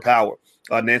preserve her power.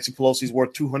 Nancy Pelosi's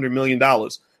worth $200 million.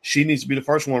 She needs to be the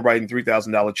first one writing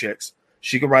 $3,000 checks.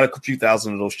 She could write a few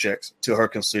thousand of those checks to her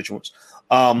constituents.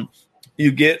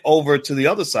 You get over to the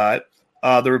other side,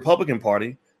 the Republican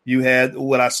Party. You had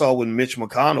what I saw when Mitch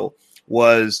McConnell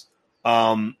was,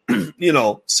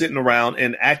 sitting around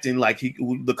and acting like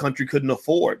the country couldn't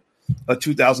afford a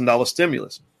 $2,000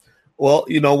 stimulus. Well,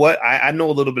 you know what? I know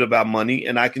a little bit about money,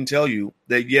 and I can tell you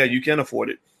that, yeah, you can afford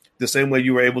it. The same way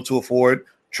you were able to afford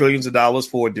trillions of dollars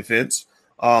for defense,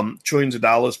 trillions of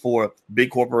dollars for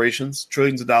big corporations,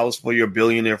 trillions of dollars for your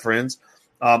billionaire friends.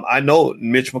 I know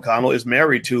Mitch McConnell is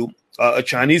married to a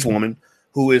Chinese woman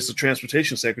who is the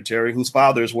transportation secretary, whose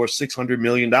father is worth $600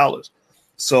 million.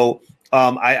 So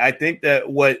I think that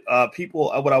what I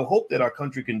hope that our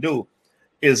country can do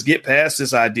is get past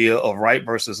this idea of right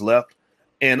versus left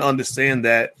and understand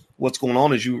that what's going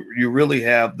on is you really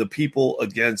have the people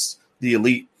against the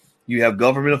elite. You have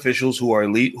government officials who are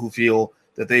elite, who feel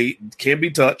that they can't be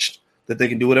touched, that they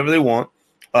can do whatever they want.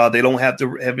 They don't have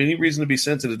to have any reason to be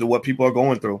sensitive to what people are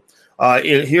going through.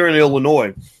 Here in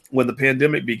Illinois, when the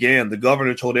pandemic began, the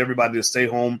governor told everybody to stay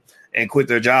home and quit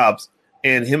their jobs.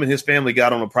 And him and his family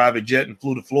got on a private jet and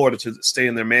flew to Florida to stay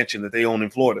in their mansion that they own in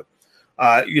Florida.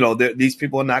 These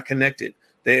people are not connected.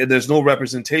 There's no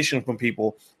representation from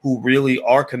people who really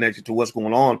are connected to what's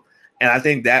going on. And I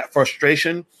think that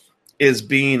frustration is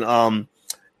being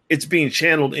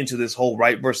channeled into this whole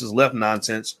right versus left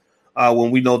nonsense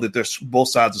when we know that there's both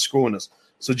sides are screwing us.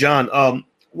 So, John,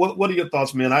 what are your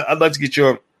thoughts, man? I'd like to get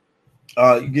your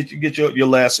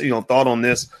last thought on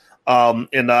this.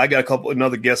 And I got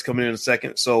another guest coming in a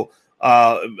second. So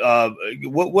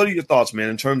what are your thoughts, man,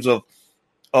 in terms of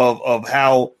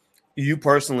how you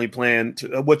personally plan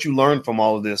to, what you learned from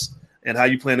all of this, and how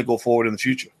you plan to go forward in the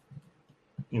future.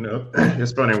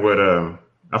 It's funny what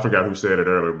I forgot who said it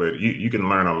earlier, but you can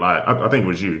learn a lot. I think it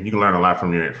was you. You can learn a lot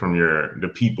from the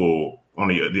people on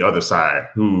the other side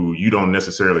who you don't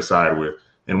necessarily side with.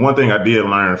 And one thing I did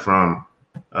learn from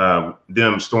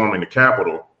them storming the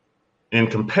Capitol, in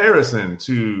comparison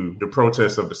to the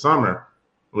protests of the summer,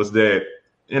 was that,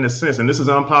 in a sense, and this is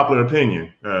unpopular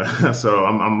opinion, so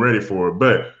I'm ready for it,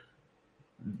 but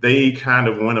they kind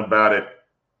of went about it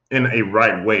in a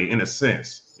right way, in a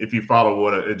sense. If you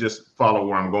follow just follow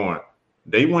where I'm going.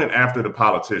 They went after the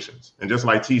politicians. And just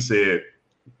like T said,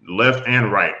 left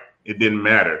and right, it didn't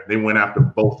matter. They went after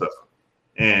both of them.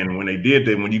 And when they did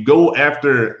that, when you go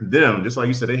after them, just like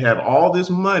you said, they have all this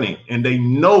money and they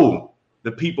know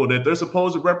the people that they're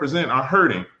supposed to represent are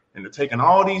hurting, and they're taking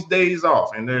all these days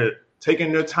off, and they're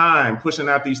taking their time pushing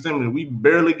out these stimulus. We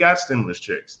barely got stimulus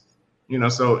checks,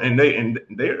 so, and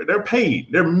they're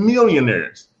paid. They're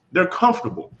millionaires. They're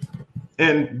comfortable.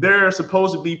 And they're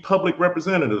supposed to be public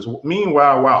representatives.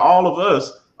 Meanwhile, while all of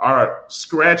us are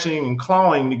scratching and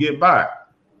clawing to get by.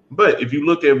 But if you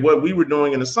look at what we were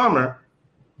doing in the summer,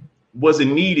 was it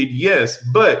needed? Yes,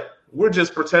 but we're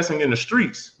just protesting in the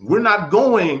streets. We're not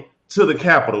going to the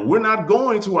Capitol. We're not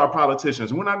going to our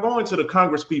politicians. We're not going to the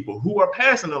Congress people who are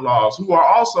passing the laws, who are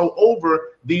also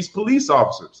over these police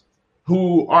officers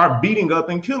who are beating up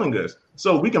and killing us.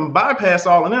 So we can bypass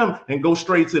all of them and go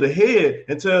straight to the head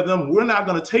and tell them we're not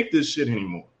going to take this shit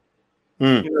anymore.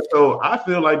 So I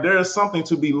feel like there is something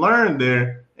to be learned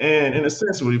there. And in a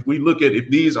sense, if we look at if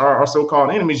these are our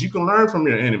so-called enemies, you can learn from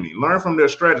your enemy, learn from their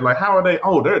strategy. Like, how are they?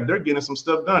 Oh, they're getting some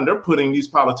stuff done. They're putting these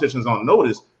politicians on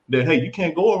notice that, hey, you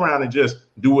can't go around and just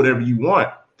do whatever you want,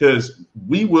 because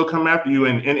we will come after you.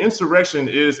 And insurrection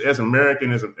is as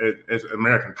American as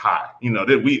American pie.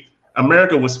 That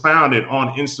America was founded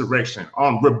on insurrection,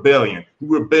 on rebellion.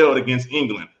 We rebelled against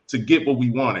England to get what we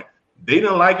wanted. They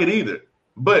didn't like it either,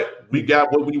 but we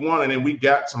got what we wanted and we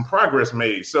got some progress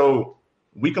made. So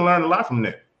we can learn a lot from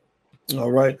that.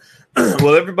 All right.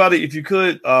 Well, everybody, if you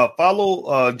could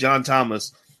follow John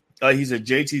Thomas. He's a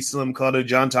JT Slim Cutter.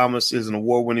 John Thomas is an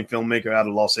award-winning filmmaker out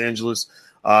of Los Angeles.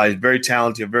 He's very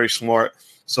talented, very smart.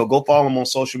 So go follow him on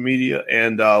social media,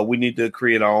 and we need to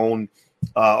create our own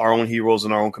heroes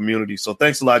in our own community. So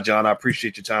thanks a lot, John. I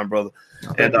appreciate your time, brother.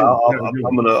 And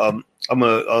I'm gonna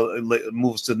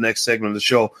move us to the next segment of the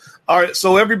show. All right.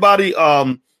 So everybody,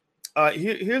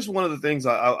 here's one of the things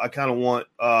I kind of want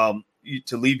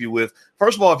to leave you with.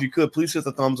 First of all, if you could, please hit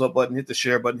the thumbs up button, hit the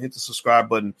share button, hit the subscribe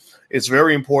button. It's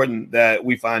very important that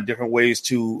we find different ways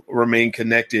to remain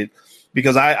connected,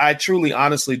 because I truly,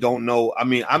 honestly don't know. I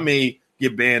mean, I may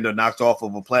get banned or knocked off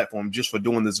of a platform just for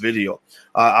doing this video.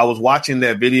 I was watching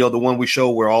that video, the one we show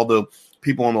where all the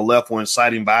people on the left were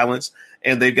inciting violence,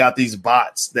 and they've got these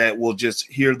bots that will just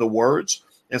hear the words.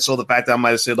 And so the fact that I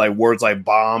might have said like words like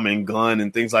bomb and gun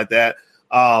and things like that,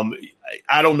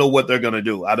 I don't know what they're going to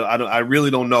do. I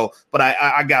really don't know, but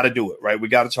I got to do it, right? We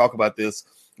got to talk about this.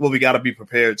 Well, we got to be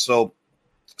prepared. So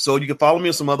you can follow me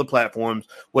on some other platforms,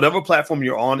 whatever platform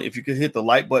you're on. If you could hit the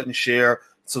like button, share,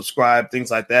 subscribe,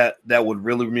 things like that, that would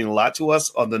really mean a lot to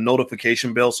us. On the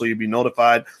notification bell, so you'll be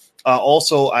notified.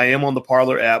 Also, I am on the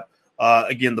Parler app.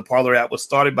 Again, the Parler app was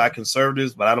started by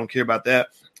conservatives, but I don't care about that.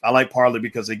 I like Parler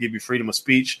because they give you freedom of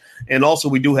speech. And also,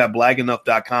 we do have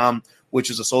blagenough.com,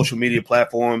 which is a social media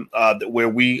platform where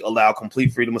we allow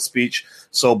complete freedom of speech.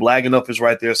 So Blag Enough is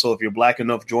right there. So if you're Black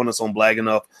enough, join us on Blag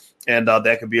Enough, and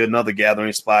that could be another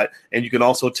gathering spot. And you can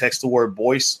also text the word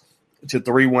voice to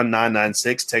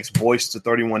 31996. Text voice to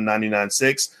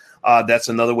 31996. That's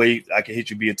another way I can hit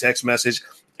you via text message.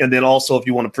 And then also, if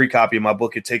you want a free copy of my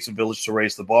book, It Takes a Village to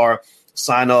Raise the Bar,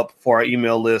 sign up for our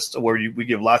email list where we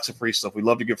give lots of free stuff. We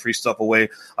love to give free stuff away,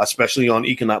 especially on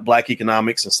Black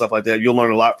economics and stuff like that. You'll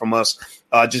learn a lot from us.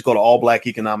 Just go to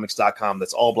allblackeconomics.com.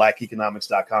 That's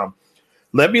allblackeconomics.com.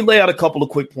 Let me lay out a couple of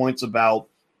quick points about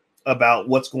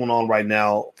what's going on right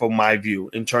now from my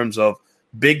view in terms of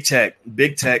big tech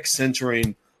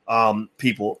centering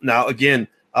people. Now, again,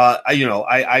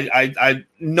 I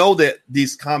know that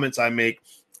these comments I make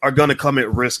are going to come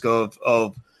at risk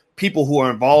of people who are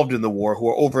involved in the war, who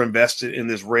are overinvested in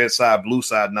this red side, blue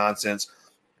side nonsense.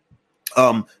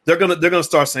 They're gonna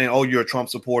start saying, "Oh, you're a Trump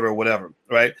supporter" or whatever,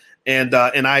 right? And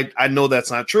I know that's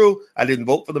not true. I didn't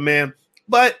vote for the man,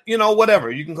 but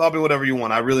whatever. You can call me whatever you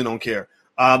want. I really don't care.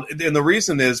 And the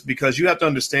reason is because you have to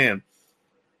understand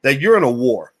that you're in a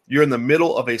war. You're in the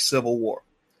middle of a civil war,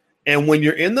 and when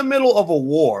you're in the middle of a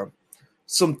war,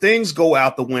 some things go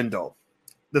out the window.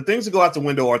 The things that go out the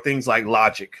window are things like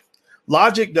logic.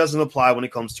 Logic doesn't apply when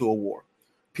it comes to a war.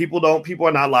 People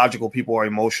are not logical. People are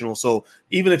emotional. So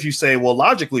even if you say, well,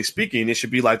 logically speaking, it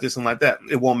should be like this and like that,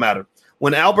 it won't matter.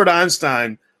 When Albert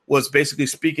Einstein was basically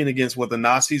speaking against what the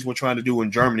Nazis were trying to do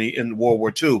in Germany in World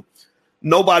War II,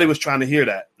 nobody was trying to hear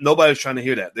that. Nobody was trying to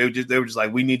hear that. They were just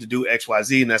like, we need to do X, Y,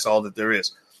 Z, and that's all that there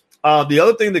is. The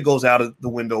other thing that goes out of the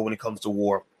window when it comes to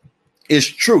war is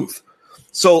truth.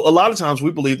 So a lot of times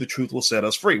we believe the truth will set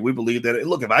us free. We believe that,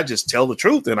 look, if I just tell the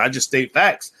truth and I just state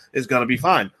facts, it's going to be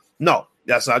fine. No,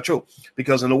 that's not true.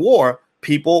 Because in a war,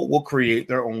 people will create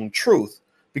their own truth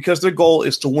because their goal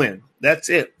is to win. That's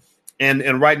it.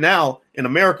 And right now in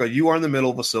America, you are in the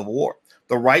middle of a civil war.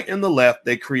 The right and the left,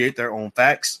 they create their own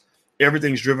facts.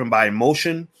 Everything's driven by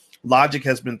emotion. Logic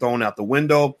has been thrown out the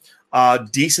window.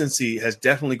 Decency has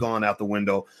definitely gone out the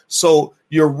window. So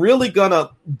you're really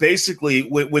gonna basically,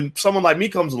 when someone like me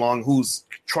comes along who's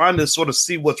trying to sort of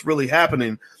see what's really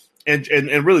happening and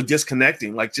really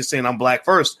disconnecting, like just saying I'm black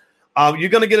first, you're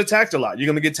gonna get attacked a lot. You're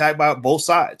gonna get attacked by both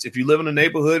sides. If you live in a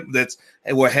neighborhood that's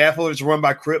where half of it's run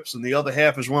by Crips and the other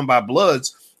half is run by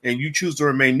Bloods, and you choose to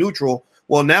remain neutral,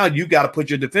 well, now you got to put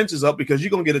your defenses up because you're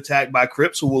going to get attacked by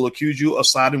Crips who will accuse you of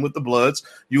siding with the Bloods.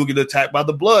 You will get attacked by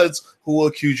the Bloods who will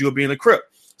accuse you of being a Crip.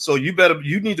 So you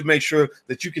need to make sure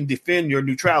that you can defend your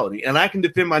neutrality. And I can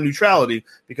defend my neutrality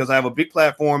because I have a big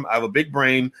platform, I have a big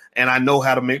brain, and I know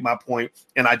how to make my point,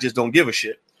 and I just don't give a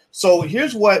shit. So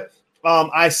here's what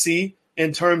I see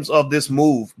in terms of this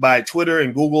move by Twitter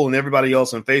and Google and everybody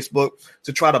else on Facebook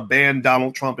to try to ban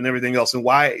Donald Trump and everything else, and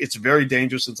why it's very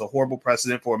dangerous. It's a horrible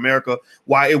precedent for America,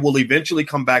 why it will eventually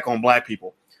come back on black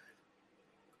people.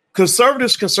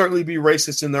 Conservatives can certainly be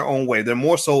racist in their own way. It's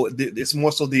more so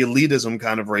the elitism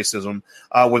kind of racism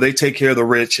where they take care of the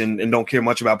rich and don't care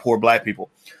much about poor black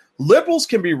people. Liberals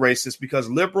can be racist because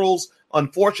liberals,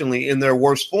 unfortunately, in their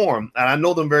worst form, and I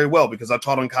know them very well because I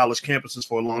taught on college campuses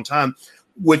for a long time,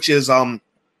 which is an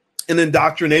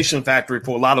indoctrination factory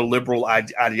for a lot of liberal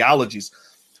ideologies.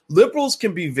 Liberals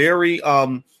can be very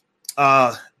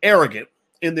arrogant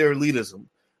in their elitism.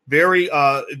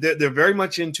 They're very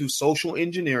much into social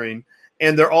engineering,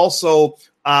 and they're also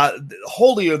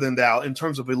holier than thou in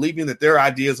terms of believing that their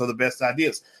ideas are the best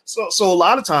ideas. So a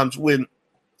lot of times when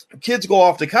kids go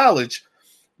off to college,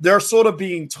 they're sort of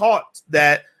being taught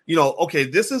that, okay,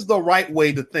 this is the right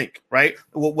way to think, right?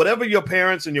 Whatever your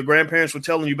parents and your grandparents were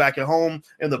telling you back at home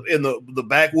in the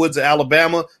backwoods of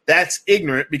Alabama, that's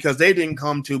ignorant because they didn't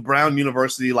come to Brown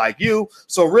University like you.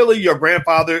 So really, your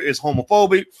grandfather is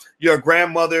homophobic. Your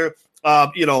grandmother,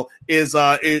 needs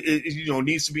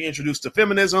to be introduced to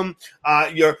feminism.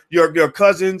 Your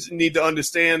cousins need to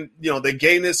understand, that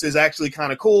gayness is actually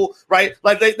kind of cool, right?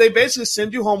 Like they basically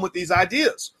send you home with these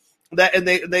ideas. But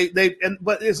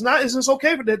it's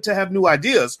okay for them to have new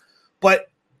ideas.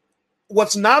 But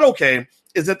what's not okay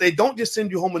is that they don't just send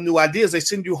you home with new ideas. They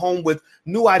send you home with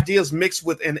new ideas mixed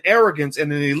with an arrogance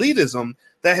and an elitism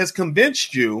that has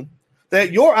convinced you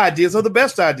that your ideas are the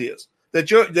best ideas.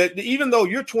 That even though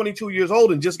you're 22 years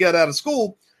old and just got out of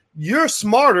school, you're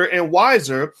smarter and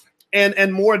wiser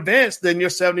and more advanced than your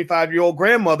 75-year-old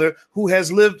grandmother who has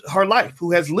lived her life,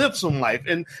 who has lived some life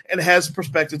and has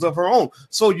perspectives of her own.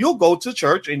 So you'll go to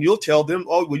church and you'll tell them,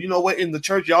 oh, well, you know what? In the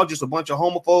church, y'all just a bunch of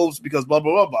homophobes because blah,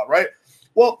 blah, blah, blah, right?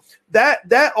 Well, that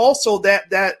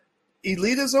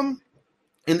elitism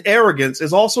and arrogance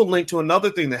is also linked to another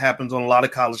thing that happens on a lot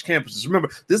of college campuses. Remember,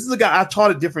 this is a guy I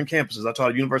taught at different campuses. I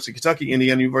taught at University of Kentucky,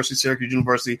 Indiana University, Syracuse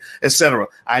University, etc.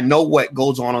 I know what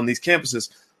goes on these campuses.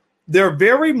 They're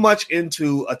very much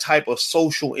into a type of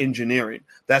social engineering.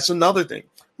 That's another thing.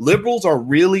 Liberals are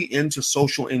really into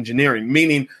social engineering,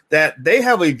 meaning that they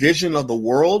have a vision of the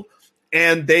world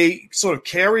and they sort of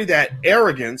carry that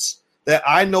arrogance that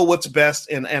I know what's best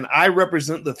and I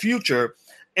represent the future.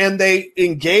 And they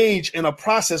engage in a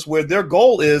process where their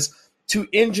goal is to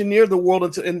engineer the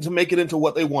world and to make it into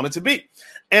what they want it to be.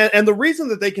 And the reason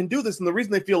that they can do this and the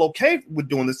reason they feel okay with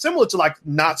doing this, similar to like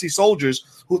Nazi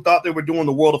soldiers who thought they were doing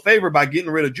the world a favor by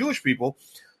getting rid of Jewish people,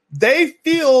 they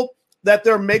feel that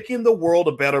they're making the world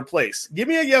a better place. Give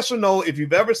me a yes or no if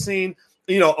you've ever seen,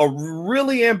 a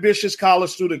really ambitious college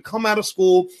student come out of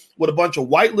school with a bunch of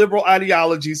white liberal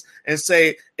ideologies and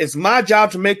say, it's my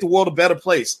job to make the world a better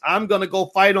place. I'm going to go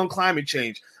fight on climate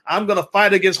change. I'm going to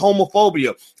fight against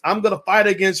homophobia. I'm going to fight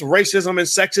against racism and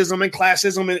sexism and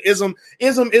classism and ism.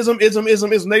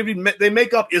 They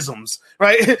make up isms,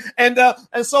 right? And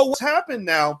so what's happened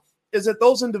now is that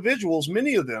those individuals,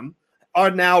 many of them,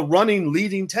 are now running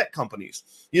leading tech companies.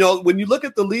 When you look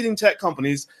at the leading tech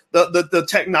companies, the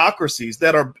technocracies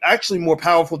that are actually more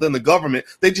powerful than the government,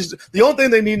 the only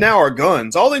thing they need now are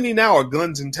guns. All they need now are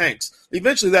guns and tanks.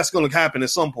 Eventually, that's going to happen at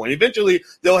some point. Eventually,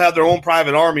 they'll have their own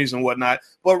private armies and whatnot.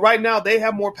 But right now, they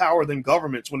have more power than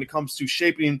governments when it comes to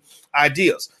shaping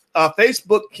ideas.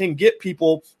 Facebook can get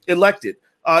people elected.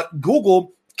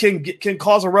 Google can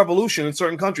cause a revolution in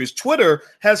certain countries. Twitter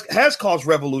has caused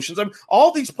revolutions. I mean,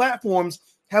 all these platforms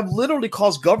have literally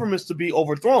caused governments to be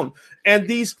overthrown. And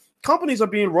these companies are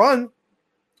being run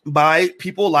by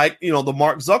people like, the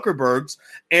Mark Zuckerbergs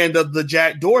and the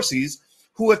Jack Dorseys,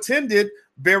 who attended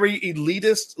very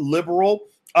elitist, liberal,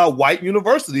 white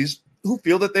universities who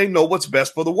feel that they know what's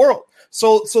best for the world.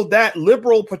 So that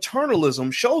liberal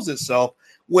paternalism shows itself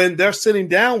when they're sitting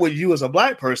down with you as a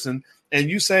black person and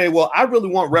you say, well, I really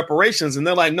want reparations. And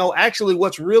they're like, no, actually,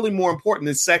 what's really more important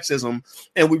is sexism.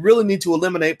 And we really need to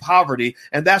eliminate poverty.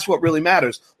 And that's what really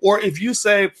matters. Or if you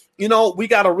say, we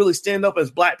got to really stand up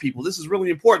as black people, this is really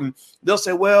important. They'll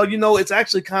say, well, it's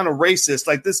actually kind of racist.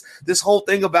 Like this whole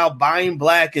thing about buying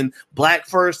black and black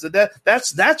first,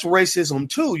 that's racism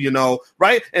too,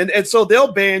 right? And so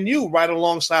they'll ban you right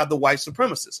alongside the white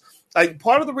supremacists. Like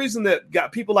part of the reason that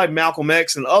got people like Malcolm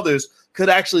X and others could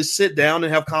actually sit down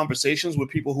and have conversations with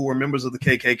people who were members of the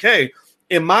KKK,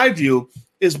 in my view,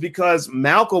 is because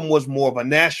Malcolm was more of a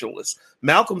nationalist.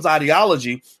 Malcolm's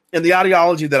ideology, and the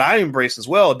ideology that I embrace as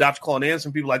well, Dr. Claude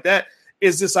Anderson, people like that,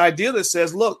 is this idea that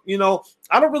says, look,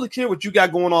 I don't really care what you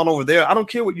got going on over there. I don't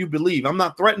care what you believe. I'm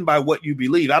not threatened by what you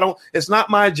believe. It's not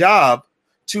my job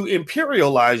to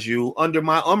imperialize you under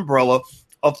my umbrella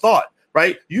of thought.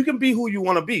 Right? You can be who you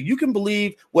want to be. You can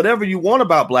believe whatever you want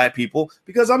about black people,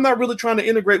 because I'm not really trying to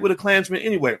integrate with a Klansman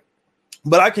anyway.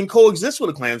 But I can coexist with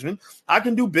a Klansman. I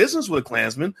can do business with a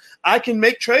Klansman. I can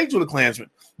make trades with a Klansman.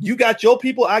 You got your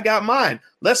people, I got mine.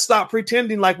 Let's stop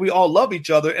pretending like we all love each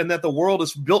other and that the world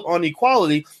is built on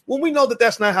equality when we know that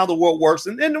that's not how the world works.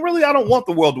 And really, I don't want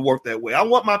the world to work that way. I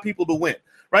want my people to win.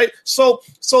 Right? So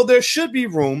there should be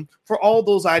room for all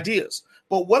those ideas.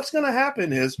 But what's going to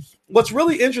happen is, what's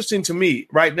really interesting to me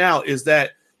right now is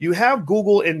that you have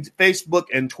Google and Facebook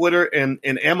and Twitter and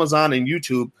Amazon and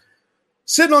YouTube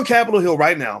sitting on Capitol Hill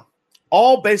right now,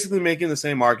 all basically making the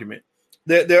same argument.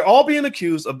 They're all being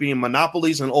accused of being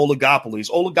monopolies and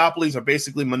oligopolies. Oligopolies are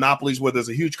basically monopolies where there's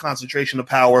a huge concentration of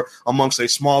power amongst a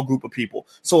small group of people.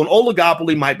 So an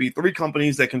oligopoly might be 3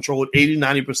 companies that control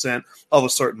 80-90% of a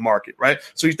certain market, right?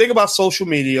 So you think about social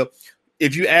media.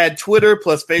 If you add Twitter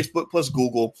plus Facebook plus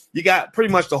Google, you got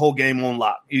pretty much the whole game on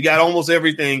lock. You got almost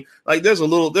everything. Like there's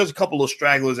a couple of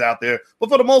stragglers out there, but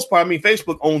for the most part,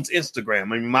 Facebook owns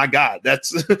Instagram. I mean, my God,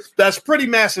 that's pretty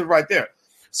massive right there.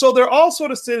 So they're all sort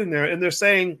of sitting there and they're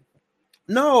saying,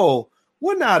 no,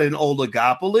 we're not an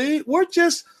oligopoly. We're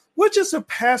just a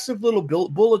passive little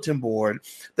bulletin board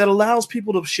that allows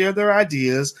people to share their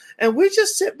ideas, and we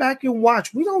just sit back and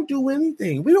watch. We don't do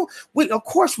anything. Of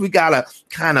course, we gotta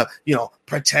kind of,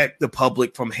 protect the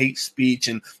public from hate speech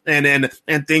and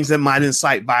things that might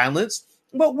incite violence.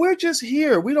 But we're just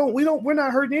here. We're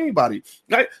not hurting anybody,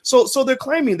 right? So they're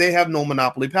claiming they have no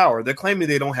monopoly power. They're claiming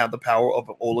they don't have the power of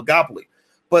an oligopoly.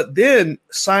 But then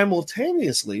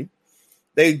simultaneously,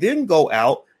 they then go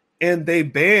out and they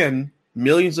ban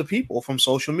millions of people from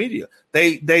social media.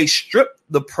 They strip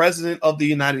the president of the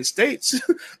United States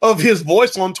of his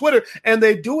voice on Twitter, and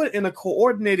they do it in a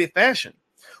coordinated fashion.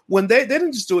 When they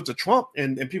didn't just do it to Trump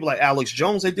and people like Alex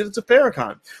Jones, they did it to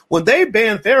Farrakhan. When they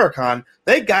banned Farrakhan,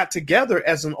 they got together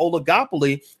as an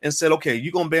oligopoly and said, okay,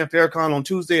 you're going to ban Farrakhan on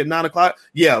Tuesday at 9:00?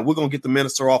 Yeah, we're going to get the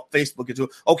minister off Facebook.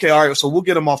 Okay, all right, so we'll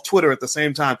get him off Twitter at the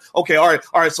same time. Okay, all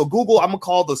right, so Google, I'm going to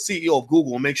call the CEO of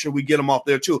Google and make sure we get him off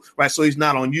there too, right? So he's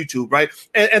not on YouTube, right?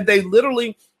 And they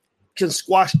literally can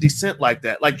squash dissent like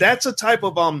that. Like that's a type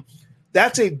of,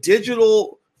 that's a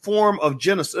digital form of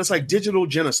genocide. It's like digital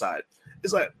genocide.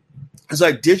 It's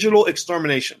like digital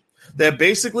extermination. That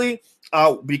basically,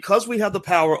 because we have the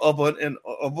power of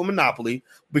a monopoly,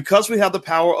 because we have the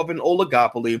power of an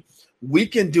oligopoly, we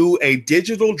can do a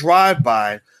digital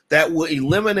drive-by that will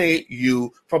eliminate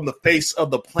you from the face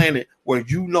of the planet where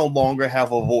you no longer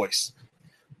have a voice.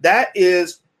 That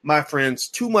is, my friends,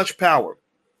 too much power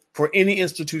for any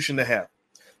institution to have.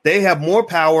 They have more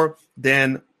power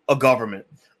than a government.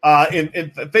 In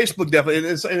Facebook, definitely,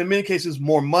 and in many cases,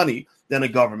 more money than a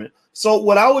government. So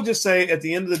what I would just say at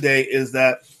the end of the day is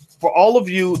that for all of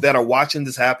you that are watching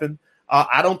this happen,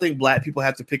 I don't think black people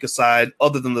have to pick a side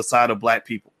other than the side of black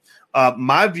people.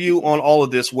 My view on all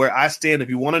of this, where I stand, if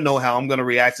you want to know how I'm going to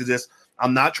react to this,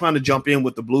 I'm not trying to jump in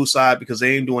with the blue side because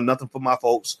they ain't doing nothing for my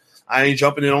folks. I ain't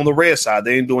jumping in on the red side.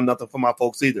 They ain't doing nothing for my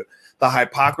folks either. The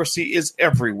hypocrisy is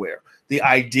everywhere. The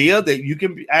idea that you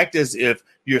can act as if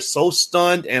you're so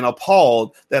stunned and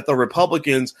appalled that the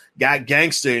Republicans got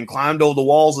gangster and climbed over the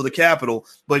walls of the Capitol,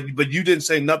 but you didn't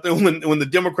say nothing when the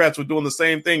Democrats were doing the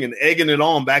same thing and egging it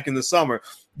on back in the summer.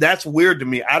 That's weird to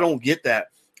me. I don't get that.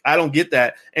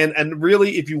 And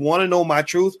really, if you want to know my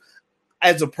truth,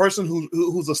 as a person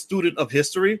who's a student of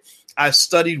history, I've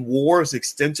studied wars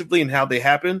extensively and how they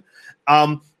happen.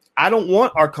 I don't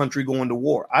want our country going to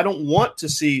war. I don't want to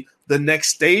see the next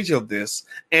stage of this.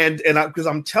 And because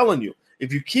I'm telling you,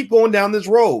 if you keep going down this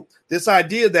road, this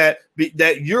idea that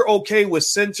you're okay with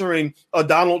censoring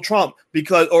Donald Trump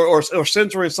because or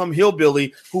censoring some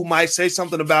hillbilly who might say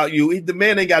something about you, the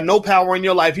man ain't got no power in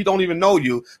your life. He don't even know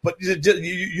you, but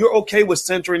you're okay with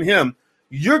censoring him.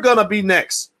 You're gonna be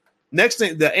next. Next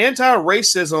thing, the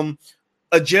anti-racism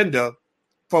agenda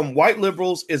from white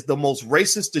liberals is the most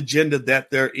racist agenda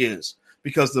that there is.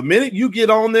 Because the minute you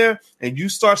get on there and you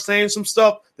start saying some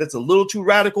stuff that's a little too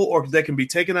radical or that can be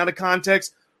taken out of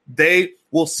context, they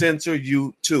will censor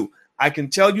you too. I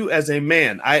can tell you as a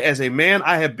man, I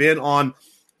have been on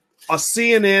a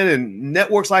CNN and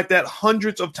networks like that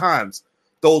hundreds of times.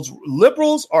 Those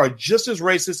liberals are just as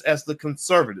racist as the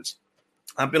conservatives.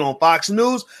 I've been on Fox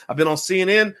News. I've been on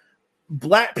CNN.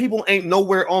 Black people ain't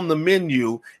nowhere on the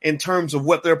menu in terms of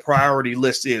what their priority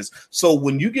list is. So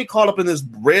when you get caught up in this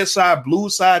red side, blue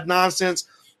side nonsense,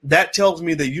 that tells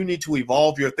me that you need to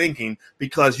evolve your thinking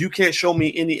because you can't show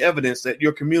me any evidence that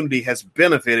your community has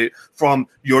benefited from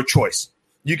your choice.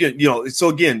 You can, so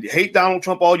again, hate Donald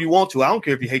Trump all you want to. I don't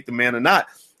care if you hate the man or not.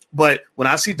 But when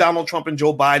I see Donald Trump and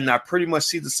Joe Biden, I pretty much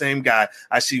see the same guy.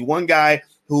 I see one guy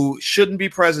who shouldn't be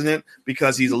president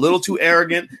because he's a little too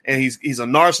arrogant and he's a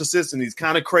narcissist and he's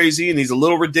kind of crazy and he's a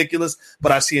little ridiculous.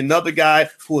 But I see another guy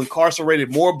who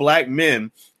incarcerated more black men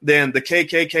than the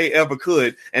KKK ever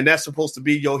could, and that's supposed to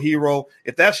be your hero.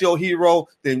 If that's your hero,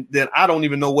 then I don't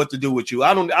even know what to do with you.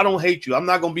 I don't hate you. I'm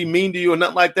not going to be mean to you or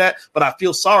nothing like that, but I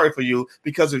feel sorry for you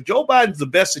because if Joe Biden's the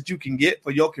best that you can get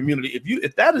for your community,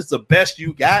 if that is the best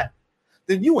you got,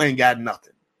 then you ain't got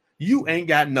nothing. You ain't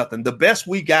got nothing. The best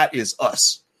we got is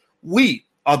us. We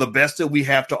are the best that we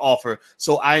have to offer.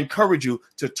 So I encourage you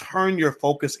to turn your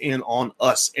focus in on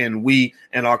us and we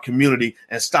and our community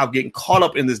and stop getting caught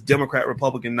up in this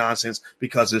Democrat-Republican nonsense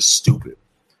because it's stupid.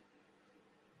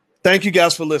 Thank you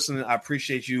guys for listening. I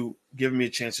appreciate you giving me a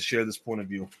chance to share this point of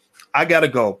view. I got to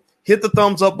go. Hit the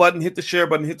thumbs up button, hit the share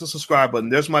button, hit the subscribe button.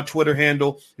 There's my Twitter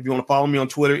handle. If you want to follow me on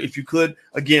Twitter, if you could,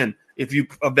 again, if you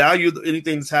value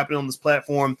anything that's happening on this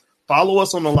platform, follow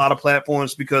us on a lot of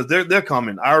platforms because they're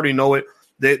coming. I already know it.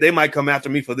 They might come after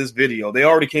me for this video. They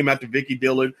already came after Vicky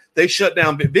Dillard. They shut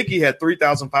down. Vicky had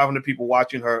 3,500 people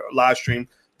watching her live stream.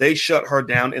 They shut her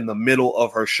down in the middle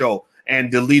of her show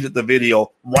and deleted the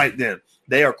video right then.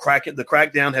 They are cracking. The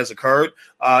crackdown has occurred.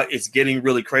 It's getting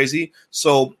really crazy.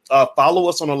 So follow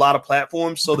us on a lot of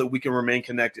platforms so that we can remain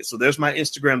connected. So there's my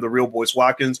Instagram, The Real Boyce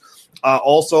Watkins.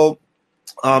 Also,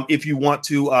 if you want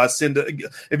to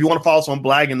if you want to follow us on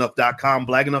blagenough.com,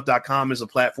 blagenough.com is a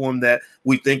platform that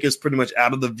we think is pretty much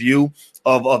out of the view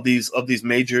of these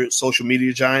major social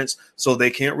media giants. So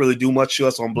they can't really do much to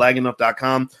us on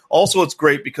blagenough.com. Also, it's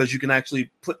great because you can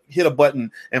actually hit a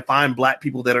button and find black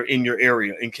people that are in your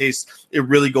area in case it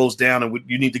really goes down and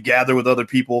you need to gather with other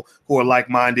people who are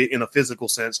like-minded in a physical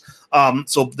sense.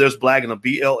 So there's Blaggenuff,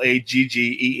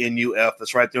 BLAGGENUF.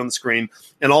 That's right there on the screen.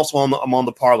 And also I'm on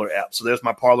the Parler app. So there's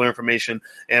my Parler information,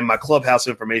 and my Clubhouse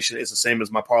information is the same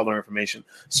as my Parler information.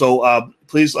 So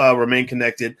please remain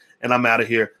connected, and I'm out of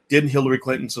here. Didn't Hillary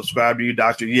Clinton subscribe to you,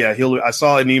 Doctor? Yeah, Hillary. I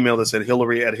saw an email that said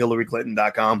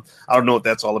Hillary@HillaryClinton.com. I don't know what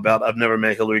that's all about. I've never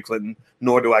met Hillary Clinton,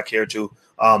 nor do I care to.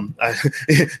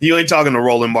 You ain't talking to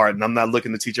Roland Martin. I'm not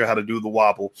looking to teach her how to do the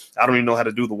wobble. I don't even know how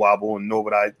to do the wobble, and nor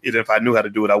would I. If I knew how to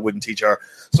do it, I wouldn't teach her.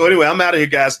 So anyway, I'm out of here,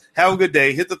 guys. Have a good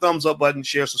day. Hit the thumbs up button,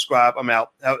 share, subscribe. I'm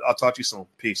out. I'll talk to you soon.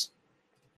 Peace.